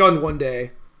streaming Jund one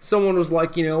day. Someone was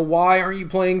like, why aren't you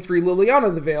playing 3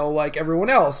 Liliana the Veil like everyone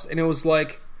else? And it was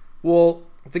like, well,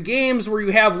 the games where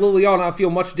you have Liliana feel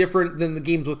much different than the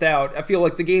games without. I feel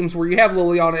like the games where you have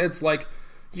Liliana, it's like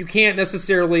you can't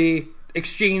necessarily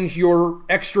exchange your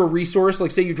extra resource. Like,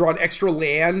 say you draw an extra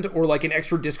land or like an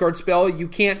extra discard spell. You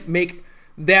can't make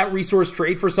that resource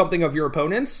trade for something of your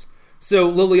opponent's. So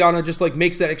Liliana just like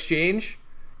makes that exchange,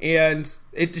 and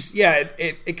it just,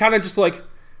 it kind of just like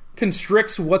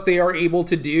constricts what they are able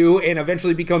to do, and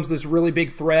eventually becomes this really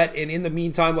big threat. And in the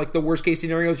meantime, like, the worst case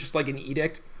scenario is just like an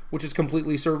Edict, which is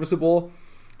completely serviceable.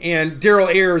 And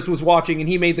Daryl Ayers was watching, and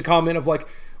he made the comment of like,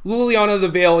 Liliana the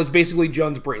Veil is basically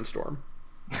Jund's Brainstorm.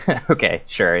 Okay,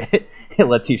 sure. It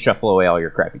lets you shuffle away all your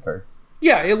crappy cards.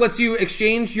 Yeah, it lets you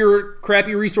exchange your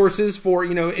crappy resources for,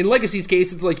 in Legacy's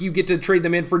case, it's like you get to trade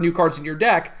them in for new cards in your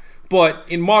deck. But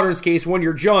in Modern's case, when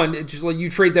you're Jund, it's just like you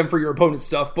trade them for your opponent's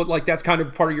stuff. But like, that's kind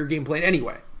of part of your game plan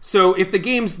anyway. So if the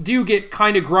games do get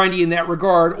kind of grindy in that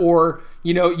regard, or,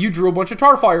 you drew a bunch of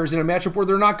Tarfires in a matchup where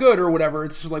they're not good or whatever,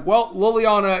 it's just like, well,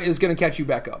 Liliana is going to catch you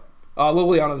back up.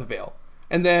 Liliana the Veil.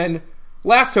 And then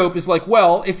Last Hope is like,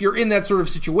 well, if you're in that sort of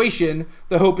situation,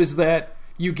 the hope is that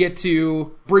you get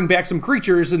to bring back some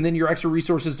creatures, and then your extra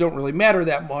resources don't really matter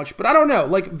that much. But I don't know.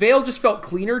 Like, Veil just felt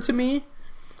cleaner to me.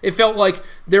 It felt like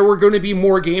there were going to be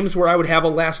more games where I would have a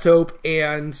Last Hope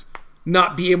and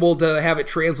not be able to have it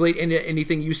translate into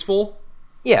anything useful.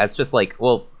 Yeah, it's just like,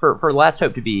 well, for Last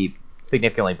Hope to be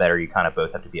significantly better, you kind of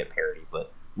both have to be at parity.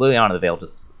 But Liliana the Veil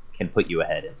just can put you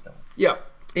ahead instantly. Yeah.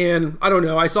 And I don't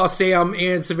know. I saw Sam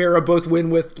and Severa both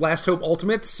win with Last Hope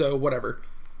Ultimates, so whatever.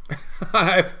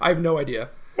 I have no idea.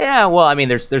 Yeah, well, I mean,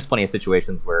 there's plenty of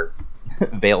situations where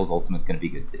Veil's Ultimate's going to be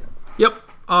good too. Yep.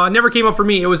 Never came up for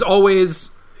me. It was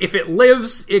always, if it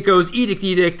lives, it goes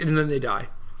Edict, and then they die.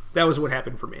 That was what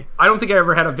happened for me. I don't think I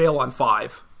ever had a Veil on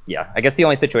 5. Yeah, I guess the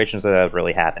only situations that have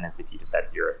really happened is if you just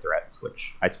had 0 threats,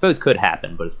 which I suppose could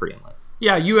happen, but it's pretty unlikely.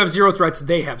 Yeah, you have 0 threats,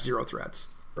 they have 0 threats.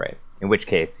 Right. In which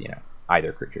case,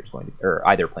 either creature is going to, or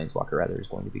either Planeswalker rather, is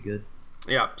going to be good.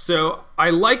 Yeah, so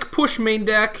I like push main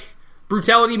deck.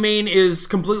 Brutality main is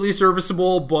completely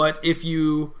serviceable, but if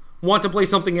you want to play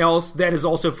something else, that is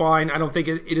also fine. I don't think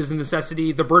it is a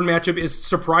necessity. The burn matchup is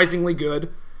surprisingly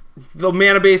good. The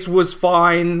mana base was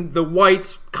fine. The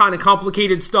white kind of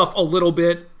complicated stuff a little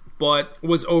bit, but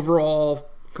was overall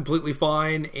completely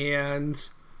fine. And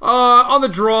on the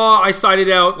draw, I sided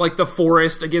out like the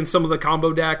forest against some of the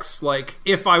combo decks. Like,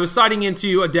 if I was siding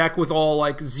into a deck with all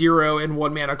like 0 and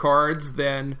 1 mana cards,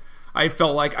 then I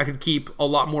felt like I could keep a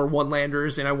lot more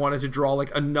 1-landers, and I wanted to draw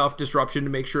like enough disruption to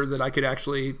make sure that I could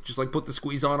actually just like put the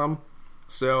squeeze on them.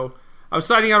 So I was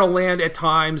siding out a land at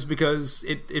times because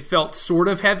it felt sort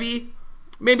of heavy.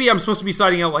 Maybe I'm supposed to be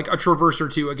siding out like a Traverse or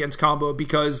two against combo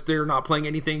because they're not playing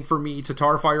anything for me to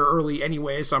Tarfire early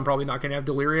anyway, so I'm probably not going to have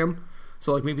Delirium.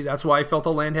 So like maybe that's why I felt a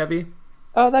land heavy.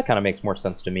 Oh, that kind of makes more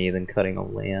sense to me than cutting a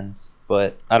land.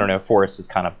 But I don't know, Forest is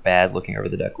kind of bad looking over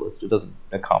the deck list. It doesn't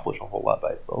accomplish a whole lot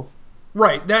by itself.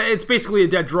 Right, it's basically a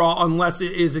dead draw unless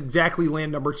it is exactly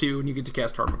land number 2 and you get to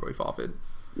cast Tarmogoyf off it.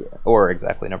 Yeah, or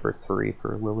exactly number 3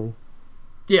 for Lily.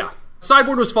 Yeah.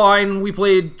 Sideboard was fine. We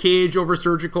played Cage over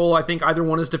Surgical. I think either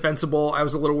one is defensible. I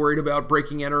was a little worried about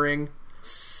breaking entering.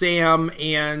 Sam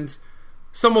and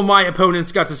some of my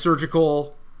opponents got to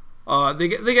Surgical.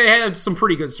 They had some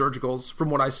pretty good Surgicals from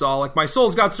what I saw. Like my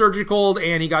Souls got Surgical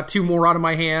and he got 2 more out of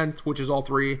my hand, which is all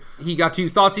 3. He got to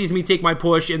Thoughtseize me, take my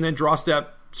push, and then draw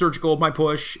step Surgical my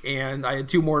push, and I had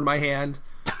 2 more in my hand.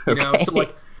 You know, so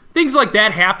like things like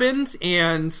that happened,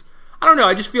 and I don't know,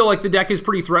 I just feel like the deck is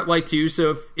pretty threat light too,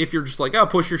 so if you're just like, oh,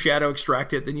 push your Shadow,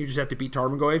 extract it, then you just have to beat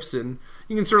Tarmogoyfs, and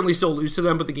you can certainly still lose to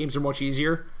them, but the games are much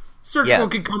easier. Surgical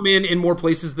could come in more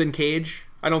places than Cage.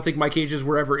 I don't think my Cages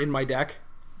were ever in my deck.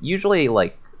 Usually,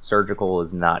 like, Surgical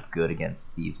is not good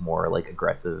against these more, like,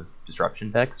 aggressive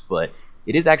disruption decks, but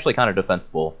it is actually kind of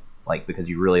defensible, like, because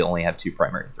you really only have 2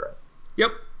 primary threats.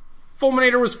 Yep.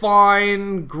 Fulminator was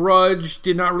fine. Grudge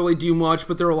did not really do much,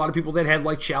 but there were a lot of people that had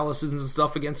like chalices and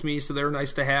stuff against me, so they were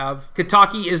nice to have.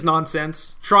 Kataki is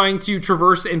nonsense. Trying to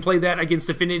traverse and play that against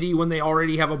Affinity when they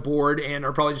already have a board and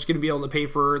are probably just going to be able to pay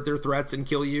for their threats and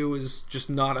kill you is just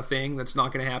not a thing. That's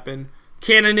not going to happen.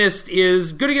 Canonist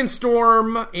is good against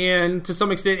Storm, and to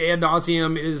some extent ad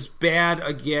nauseum it is bad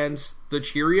against the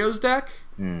Cheerios deck.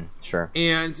 Sure.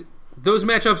 And those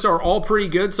matchups are all pretty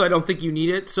good, so I don't think you need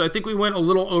it. So I think we went a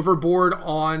little overboard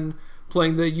on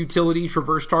playing the utility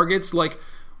traverse targets. Like,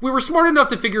 we were smart enough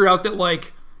to figure out that,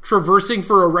 like, traversing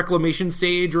for a Reclamation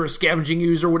Sage or a Scavenging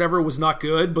Ooze or whatever was not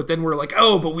good, but then we're like,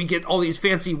 oh, but we get all these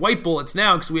fancy white bullets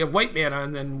now because we have white mana,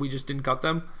 and then we just didn't cut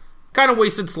them. Kind of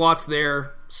wasted slots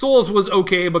there. Souls was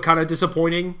okay, but kind of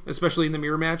disappointing, especially in the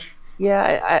mirror match.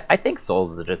 Yeah, I think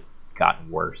Souls has just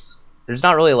gotten worse. There's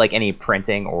not really like any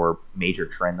printing or major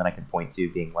trend that I can point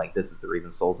to being like, this is the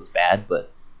reason Souls is bad,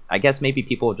 but I guess maybe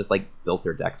people have just like built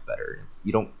their decks better.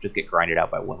 You don't just get grinded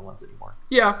out by 1/1s anymore.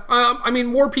 Yeah, I mean,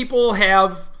 more people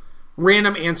have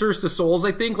random answers to Souls,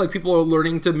 I think. Like, people are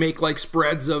learning to make like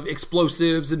spreads of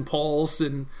explosives and pulse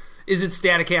and is it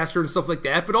Staticaster and stuff like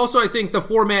that. But also I think the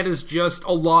format is just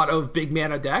a lot of big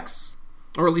mana decks,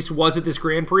 or at least was at this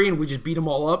Grand Prix, and we just beat them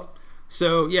all up.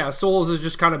 So yeah, Souls is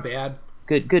just kind of bad.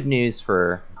 Good news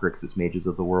for Grixis mages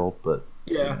of the world, but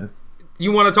yeah.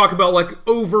 You want to talk about like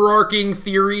overarching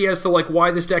theory as to like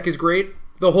why this deck is great?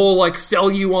 The whole like sell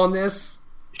you on this?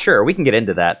 Sure, we can get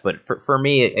into that, but for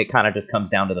me, it kind of just comes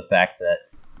down to the fact that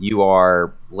you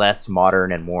are less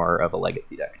modern and more of a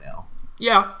legacy deck now.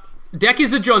 Yeah, deck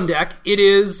is a Jund deck. It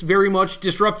is very much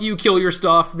disrupt you, kill your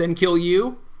stuff, then kill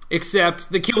you,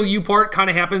 except the kill you part kind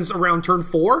of happens around turn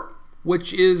 4,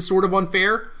 which is sort of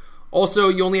unfair. Also,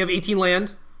 you only have 18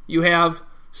 land. You have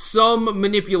some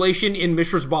manipulation in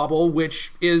Mishra's Bauble,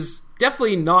 which is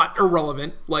definitely not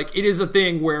irrelevant. Like, it is a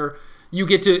thing where you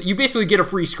basically get a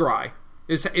free scry,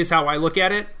 is how I look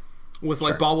at it, with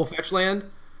like Bauble fetch land.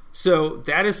 So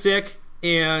that is sick.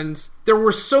 And there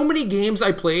were so many games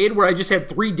I played where I just had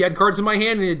 3 dead cards in my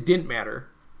hand and it didn't matter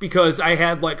because I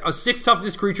had like a 6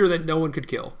 toughness creature that no one could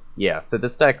kill. Yeah, so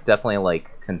this deck definitely like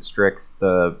constricts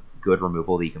the good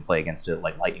removal that you can play against it.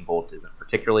 Like Lightning Bolt isn't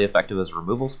particularly effective as a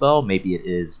removal spell. Maybe it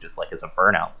is just like as a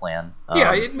burnout plan.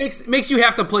 Yeah, it makes you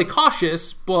have to play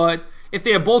cautious, but if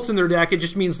they have bolts in their deck, it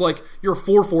just means like your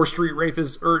 4/4 Street Wraith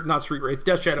not Street Wraith,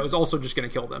 Death Shadow is also just going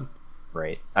to kill them.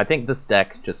 Right. I think this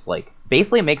deck just like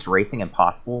basically makes racing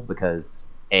impossible because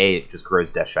A, it just grows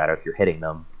Death Shadow if you're hitting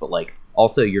them, but like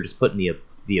also you're just putting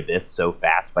the Abyss so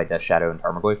fast by Death Shadow and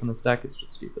Tarmogoyf in this deck, it's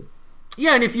just stupid.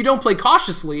 Yeah, and if you don't play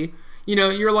cautiously, you know,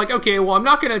 you're like, okay, well, I'm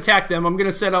not going to attack them. I'm going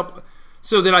to set up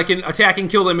so that I can attack and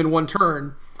kill them in one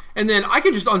turn. And then I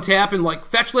could just untap and, like,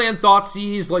 fetch land,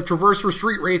 Thoughtseize, like, traverse for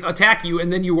Street Wraith, attack you,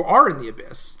 and then you are in the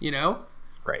Abyss, you know?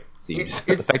 Right. So you just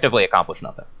effectively accomplish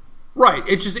nothing. Right.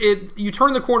 It's just, you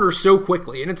turn the corner so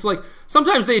quickly. And it's like,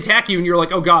 sometimes they attack you and you're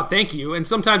like, oh, God, thank you. And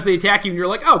sometimes they attack you and you're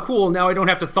like, oh, cool, now I don't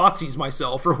have to Thoughtseize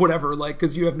myself or whatever, like,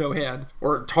 because you have no hand.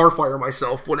 Or Tarfire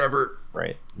myself, whatever.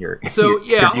 Right. Your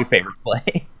new favorite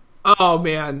play. Oh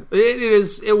man,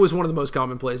 it was one of the most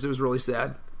common plays. It was really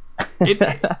sad.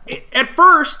 At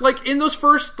first, like in those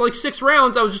first like 6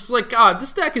 rounds, I was just like, God,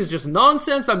 this deck is just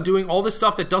nonsense. I'm doing all this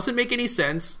stuff that doesn't make any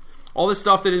sense. All this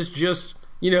stuff that is just,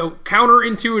 you know,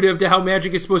 counterintuitive to how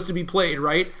Magic is supposed to be played,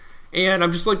 right? And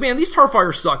I'm just like, man, these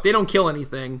Tarfires suck. They don't kill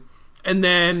anything. And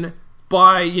then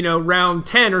by, round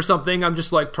 10 or something, I'm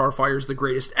just like, Tarfire's the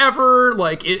greatest ever.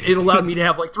 Like, it allowed me to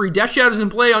have, 3 Death Shadows in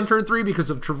play on turn 3 because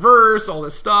of Traverse, all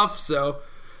this stuff. So,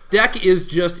 deck is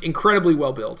just incredibly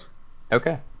well built.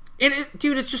 Okay. And,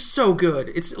 dude, it's just so good.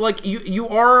 It's like, you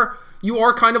are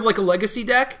kind of like a legacy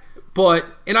deck,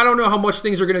 and I don't know how much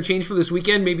things are going to change for this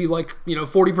weekend. Maybe,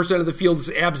 40% of the field is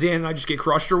Abzan and I just get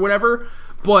crushed or whatever.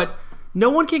 But no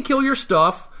one can kill your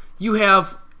stuff. You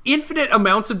have infinite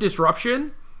amounts of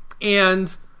disruption.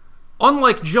 And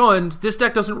unlike Jund, this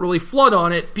deck doesn't really flood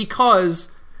on it because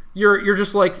you're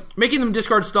just making them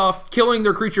discard stuff, killing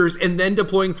their creatures, and then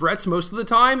deploying threats most of the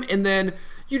time. And then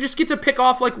you just get to pick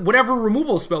off whatever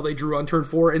removal spell they drew on turn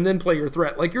 4 and then play your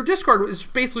threat. Your discard is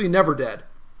basically never dead.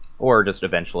 Or just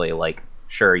eventually,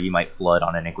 sure, you might flood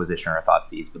on an Inquisition or a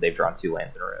Thoughtseize, but they've drawn 2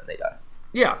 lands in a row and they die.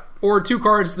 Yeah, or 2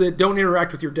 cards that don't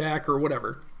interact with your deck or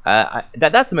whatever.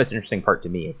 That's the most interesting part to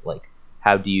me is,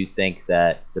 how do you think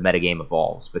that the metagame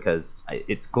evolves? Because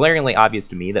it's glaringly obvious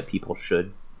to me that people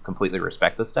should completely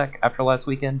respect this deck after last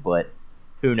weekend, but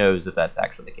who knows if that's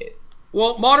actually the case.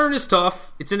 Well, Modern is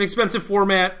tough. It's an expensive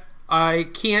format. I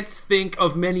can't think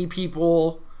of many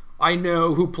people I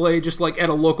know who play just at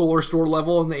a local or store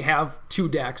level and they have 2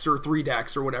 decks or 3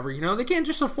 decks or whatever. They can't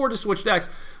just afford to switch decks.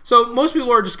 So most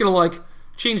people are just going to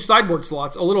change sideboard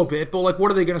slots a little bit, but what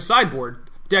are they going to sideboard?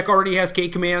 Deck already has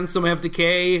K-Command, some have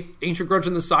Decay, Ancient Grudge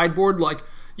on the sideboard.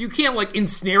 You can't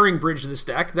Ensnaring Bridge this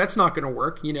deck. That's not going to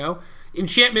work,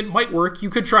 Enchantment might work. You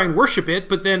could try and worship it,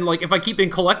 but then if I keep in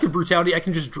Collective Brutality, I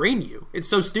can just drain you. It's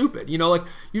so stupid, you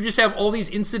just have all these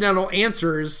incidental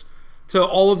answers to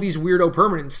all of these weirdo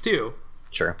permanents too.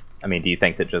 Sure. I mean, do you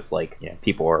think that just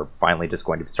people are finally just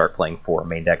going to start playing 4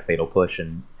 main deck Fatal Push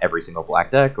in every single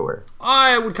black deck, or?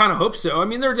 I would kind of hope so. I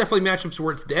mean, there are definitely matchups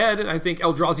where it's dead, and I think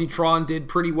Eldrazi Tron did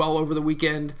pretty well over the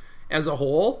weekend as a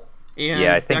whole. And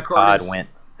yeah, I think Todd went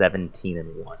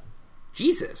 17-1.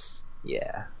 Jesus.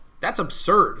 Yeah. That's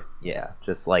absurd. Yeah,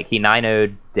 just he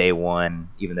 9-0'd day 1,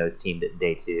 even though his team did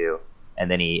day 2,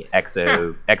 and then he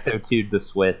XO2'd the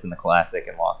Swiss in the Classic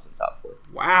and lost in top 4.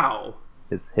 Wow.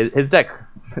 His deck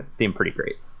seemed pretty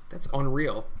great. That's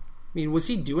unreal. I mean, was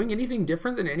he doing anything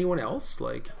different than anyone else?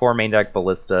 4 main deck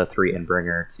Ballista, 3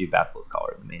 Endbringer, 2 Basilisk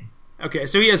Collar in the main. Okay,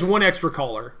 so he has 1 extra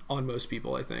collar on most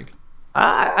people, I think.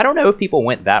 I don't know if people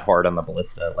went that hard on the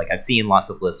Ballista. I've seen lots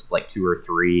of lists of 2 or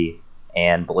 3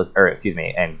 and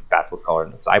Basilisk Collar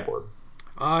in the sideboard.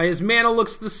 His mana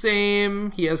looks the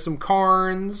same. He has some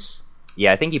Karns.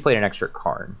 Yeah, I think he played an extra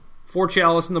Karn. 4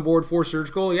 Chalice in the board, 4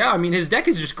 Surgical. Yeah, I mean, his deck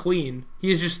is just clean.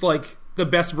 He's just the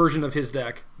best version of his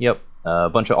deck. Yep. A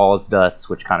bunch of All Is Dust,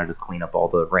 which kind of just clean up all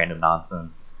the random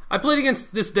nonsense. I played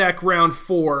against this deck round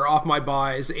 4 off my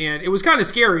buys, and it was kind of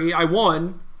scary. I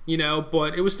won,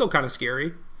 but it was still kind of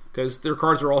scary because their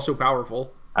cards are all so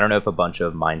powerful. I don't know if a bunch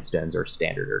of Mind Stones are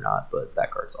standard or not, but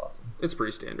that card's awesome. It's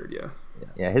pretty standard, yeah.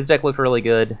 Yeah, his deck looked really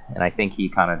good, and I think he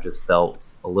kind of just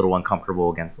felt a little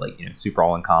uncomfortable against, Super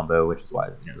All-In combo, which is why,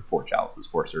 the 4 Chalices,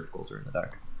 4 Surgicals are in the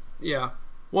deck. Yeah.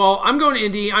 Well, I'm going to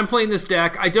Indy. I'm playing this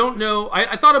deck. I don't know.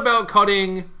 I thought about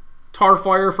cutting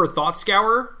Tarfire for Thought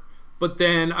Scour, but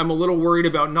then I'm a little worried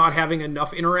about not having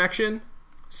enough interaction.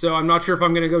 So I'm not sure if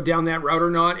I'm going to go down that route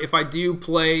or not. If I do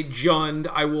play Jund,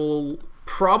 I will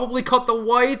probably cut the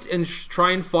white and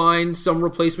try and find some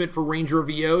replacement for Ranger of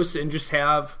Eos and just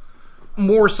have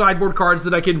more sideboard cards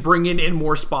that I can bring in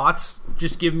more spots.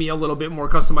 Just give me a little bit more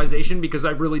customization because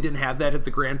I really didn't have that at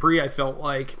the Grand Prix. I felt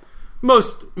like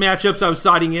most matchups I was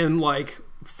siding in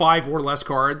 5 or less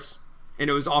cards, and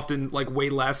it was often way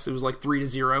less. It was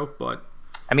 3-0, but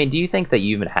I mean, do you think that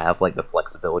you even have the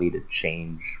flexibility to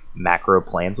change macro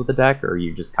plans with the deck, or are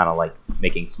you just kind of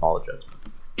making small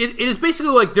adjustments? It is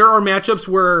basically there are matchups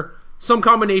where some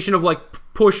combination of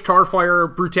push,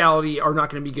 Tarfire, Brutality are not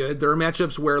going to be good. There are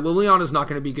matchups where Liliana is not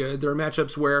going to be good. There are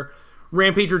matchups where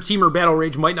Rampage or Temur Battle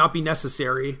Rage might not be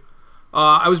necessary.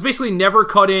 I was basically never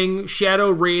cutting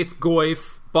Shadow, Wraith,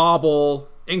 Goyf, Bauble,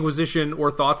 Inquisition,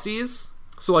 or Thoughtseize.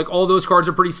 So all those cards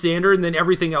are pretty standard, and then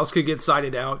everything else could get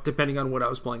sided out depending on what I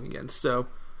was playing against. So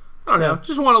I don't know.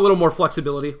 Just want a little more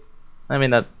flexibility. I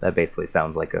mean, that basically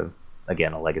sounds like a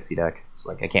legacy deck. It's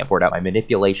I can't board out my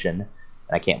manipulation, and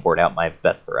I can't board out my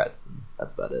best threats, and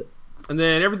that's about it. And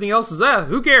then everything else is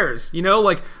who cares?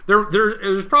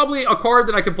 There's probably a card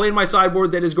that I could play in my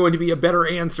sideboard that is going to be a better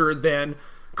answer than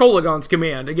Kolaghan's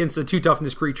Command against a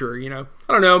 2-toughness creature, I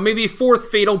don't know, maybe 4th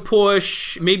Fatal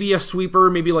Push, maybe a Sweeper,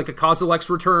 maybe a Kozilek's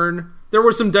Return. There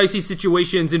were some dicey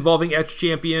situations involving Etched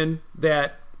Champion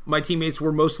that my teammates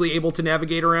were mostly able to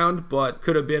navigate around, but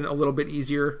could have been a little bit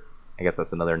easier. I guess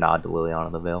that's another nod to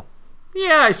Liliana the Veil.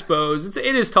 Yeah, I suppose.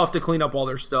 It is tough to clean up all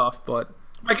their stuff, but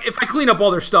Like, if I clean up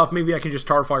all their stuff, maybe I can just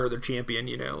Tarfire their champion,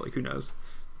 like, who knows.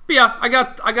 But yeah, I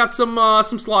got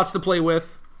some slots to play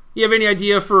with. You have any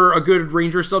idea for a good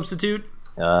Ranger substitute?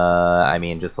 I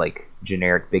mean, just like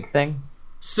generic big thing?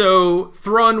 So,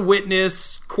 Thrun,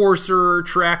 Witness, Courser,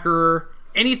 Tracker,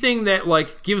 anything that,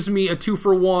 like, gives me a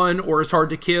 2-for-1 or is hard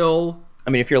to kill. I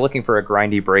mean, if you're looking for a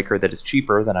grindy breaker that is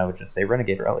cheaper, then I would just say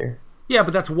Renegade Rallier. Yeah,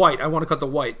 but that's white. I want to cut the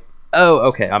white. Oh,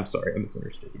 okay. I'm sorry. I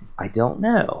misunderstood you. I don't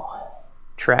know.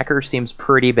 Tracker seems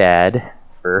pretty bad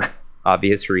for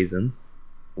obvious reasons.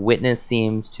 Witness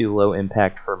seems too low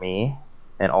impact for me,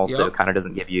 and also kind of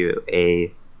doesn't give you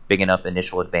a big enough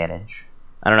initial advantage.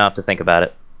 I don't know, I have to think about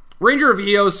it. Ranger of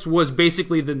Eos was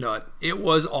basically the nut. It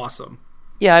was awesome.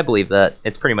 Yeah, I believe that.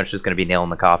 It's pretty much just going to be nail in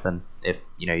the coffin if,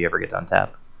 you ever get to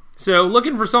untap. So,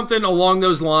 looking for something along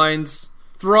those lines,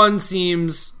 Thrun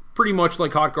seems pretty much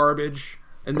like hot garbage,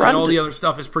 and then all the other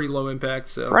stuff is pretty low impact.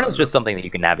 So Thrun is just something that you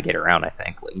can navigate around, I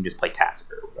think. Like, you can just play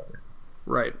Tassiger or whatever.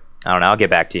 Right. I don't know, I'll get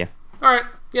back to you. Alright,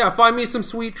 yeah, find me some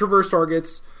sweet traverse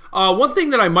targets. One thing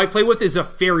that I might play with is a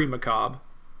Fairy Macabre.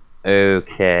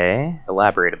 Okay,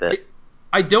 elaborate a bit.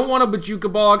 I don't want a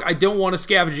Bojuka Bog, I don't want a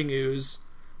Scavenging Ooze,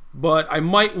 but I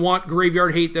might want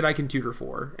Graveyard Hate that I can tutor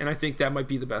for, and I think that might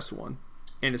be the best one.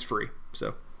 And it's free,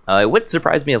 so. It would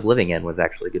surprise me if Living End was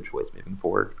actually a good choice moving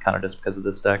forward, kind of just because of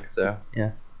this deck, so,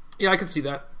 yeah. Yeah, I could see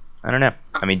that. I don't know.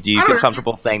 I mean, do you feel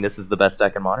comfortable saying this is the best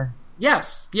deck in Modern?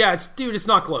 Yes. Yeah, it's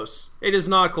not close. It is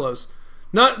not close.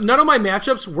 None of my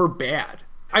matchups were bad.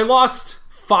 I lost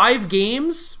 5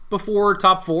 games before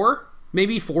top 4,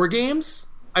 maybe 4 games.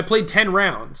 I played 10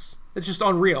 rounds. It's just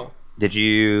unreal. Did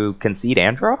you concede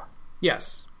Andro?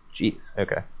 Yes. Jeez,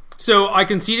 okay. So I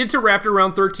conceded to Raptor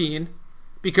round 13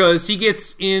 because he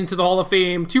gets into the Hall of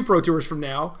Fame 2 Pro Tours from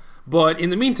now, but in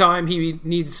the meantime, he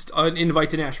needs an invite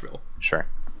to Nashville. Sure.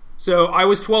 So I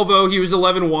was 12-0, he was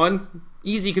 11-1.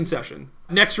 Easy concession.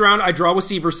 Next round, I draw with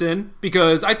Severson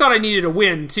because I thought I needed a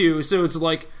win, too. So it's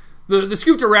like, the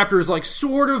Scoop to Raptor is like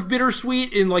sort of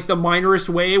bittersweet in like the minorest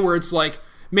way where it's like,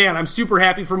 man, I'm super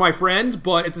happy for my friend,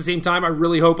 but at the same time, I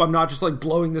really hope I'm not just like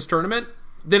blowing this tournament.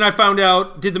 Then I found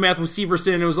out, did the math with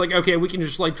Severson, and it was like, okay, we can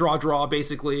just like draw,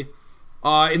 basically.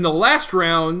 In the last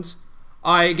round,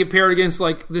 I get paired against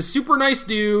like this super nice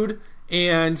dude,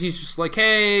 and he's just like,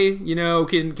 hey,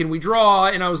 can we draw?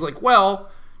 And I was like, well,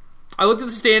 I looked at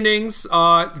the standings.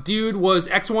 Dude was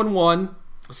X1-1.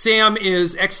 Sam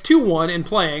is X2-1 and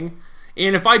playing.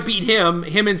 And if I beat him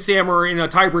and Sam are in a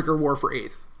tiebreaker war for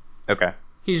 8th. Okay.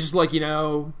 He's just like,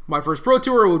 my first Pro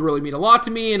Tour would really mean a lot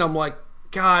to me. And I'm like,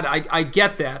 God, I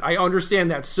get that. I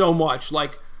understand that so much.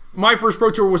 Like, my first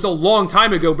Pro Tour was a long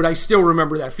time ago, but I still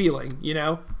remember that feeling,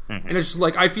 Mm-hmm. And it's just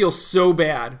like, I feel so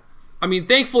bad. I mean,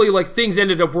 thankfully, like, things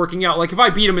ended up working out. Like, if I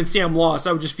beat him and Sam lost,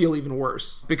 I would just feel even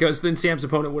worse. Because then Sam's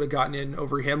opponent would have gotten in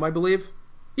over him, I believe.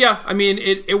 Yeah, I mean,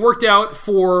 it worked out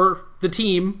for the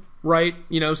team, right?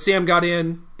 Sam got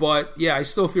in, but yeah, I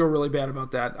still feel really bad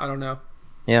about that. I don't know.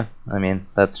 Yeah, I mean,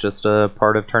 that's just a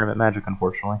part of tournament magic,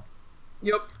 unfortunately.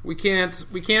 Yep, we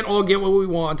can't all get what we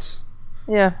want.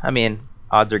 Yeah, I mean,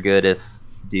 odds are good if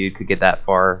dude could get that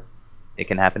far, it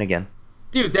can happen again.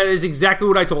 Dude, that is exactly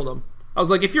what I told him. I was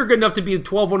like, if you're good enough to be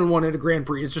 12-1-1 at a Grand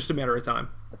Prix, it's just a matter of time.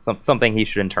 That's something he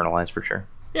should internalize for sure.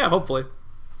 Yeah, hopefully.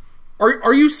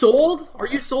 Are you sold? Are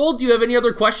you sold? Do you have any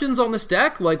other questions on this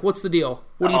deck? Like, what's the deal?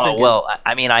 What do you think? Well,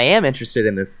 I mean, I am interested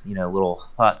in this, little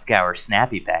Thought Scour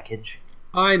Snappy package.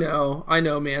 I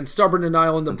know, man. Stubborn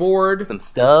Denial on the board. Some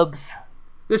stubs.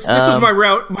 This was my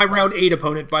round 8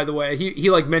 opponent, by the way.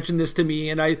 He like mentioned this to me,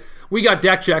 and we got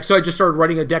deck check, so I just started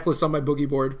writing a deck list on my boogie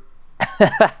board.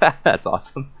 That's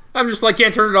awesome. I'm just like,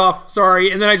 can't turn it off,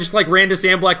 sorry. And then I just like ran to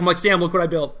Sam Black. I'm like, Sam, look what I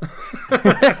built.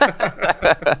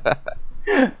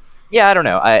 Yeah, I don't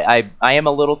know. I am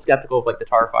a little skeptical of like the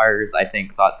Tarfires. I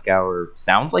think Thought Scour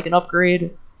sounds like an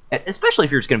upgrade, especially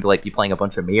if you're just going to be playing a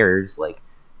bunch of mirrors. Like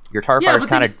your Tarfires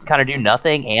kind of do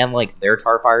nothing, and like their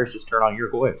Tarfires just turn on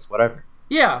your Goyfs, whatever.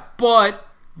 Yeah, but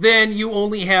then you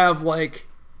only have like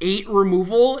 8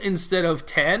 removal instead of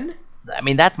 10. I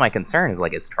mean, that's my concern. Is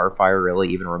like, is Tarfire really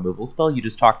even a removal spell? You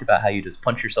just talked about how you just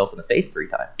punch yourself in the face 3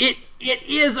 times. It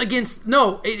is against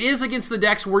the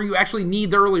decks where you actually need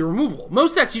the early removal.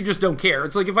 Most decks you just don't care.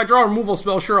 It's like, if I draw a removal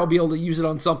spell, sure, I'll be able to use it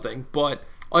on something. But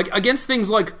like against things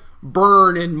like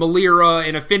Burn and Malira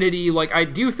and Affinity, like I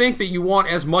do think that you want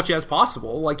as much as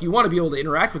possible. Like you want to be able to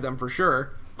interact with them for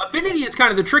sure. Affinity is kind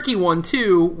of the tricky one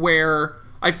too, where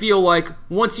I feel like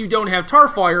once you don't have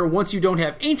Tarfire, once you don't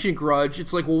have Ancient Grudge,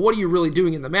 it's like, well, what are you really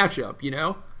doing in the matchup,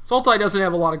 Sultai doesn't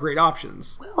have a lot of great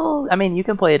options. Well, I mean, you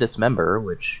can play a Dismember,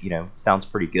 which, sounds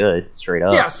pretty good, straight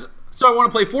up. Yes. So I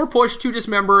want to play 4 push, 2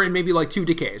 dismember, and maybe like 2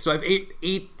 decay. So I have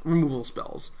 8 removal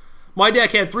spells. My deck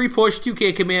had 3 push, 2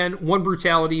 K command, 1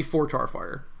 brutality, 4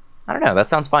 Tarfire. I don't know. That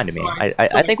sounds fine to me.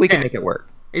 I think we can make it work.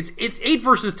 It's 8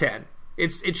 versus 10.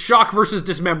 It's shock versus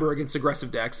dismember against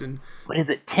aggressive decks, and what is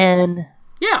it? 10?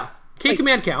 yeah, K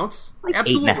command counts. Like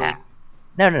Absolutely. 8.5.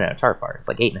 No, Tarfire. It's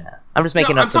like 8.5. I'm just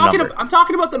making up some numbers. I'm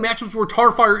talking about the matchups where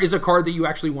Tarfire is a card that you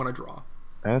actually want to draw.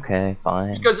 Okay,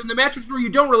 fine. Because in the matchups where you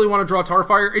don't really want to draw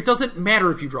Tarfire, it doesn't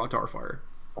matter if you draw Tarfire.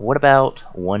 What about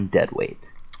 1 deadweight?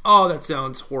 Oh, that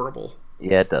sounds horrible.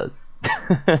 Yeah, it does.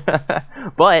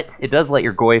 But it does let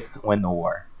your Goyfs win the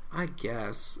war. I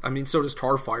guess. I mean, so does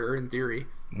Tarfire in theory.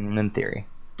 In theory.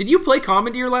 Did you play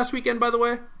Commandeer last weekend, by the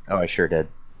way? Oh, I sure did.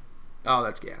 Oh,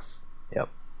 that's gas. Yep.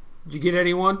 Did you get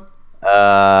anyone?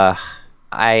 Sort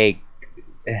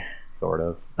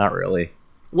of. Not really.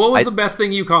 What was the best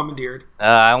thing you commandeered?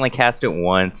 I only cast it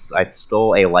once. I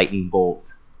stole a lightning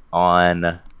bolt on...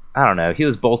 I don't know. He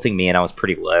was bolting me, and I was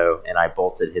pretty low, and I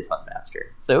bolted his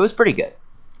Huntmaster. So it was pretty good.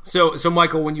 So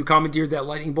Michael, when you commandeered that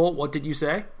lightning bolt, what did you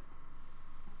say?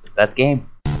 That's game.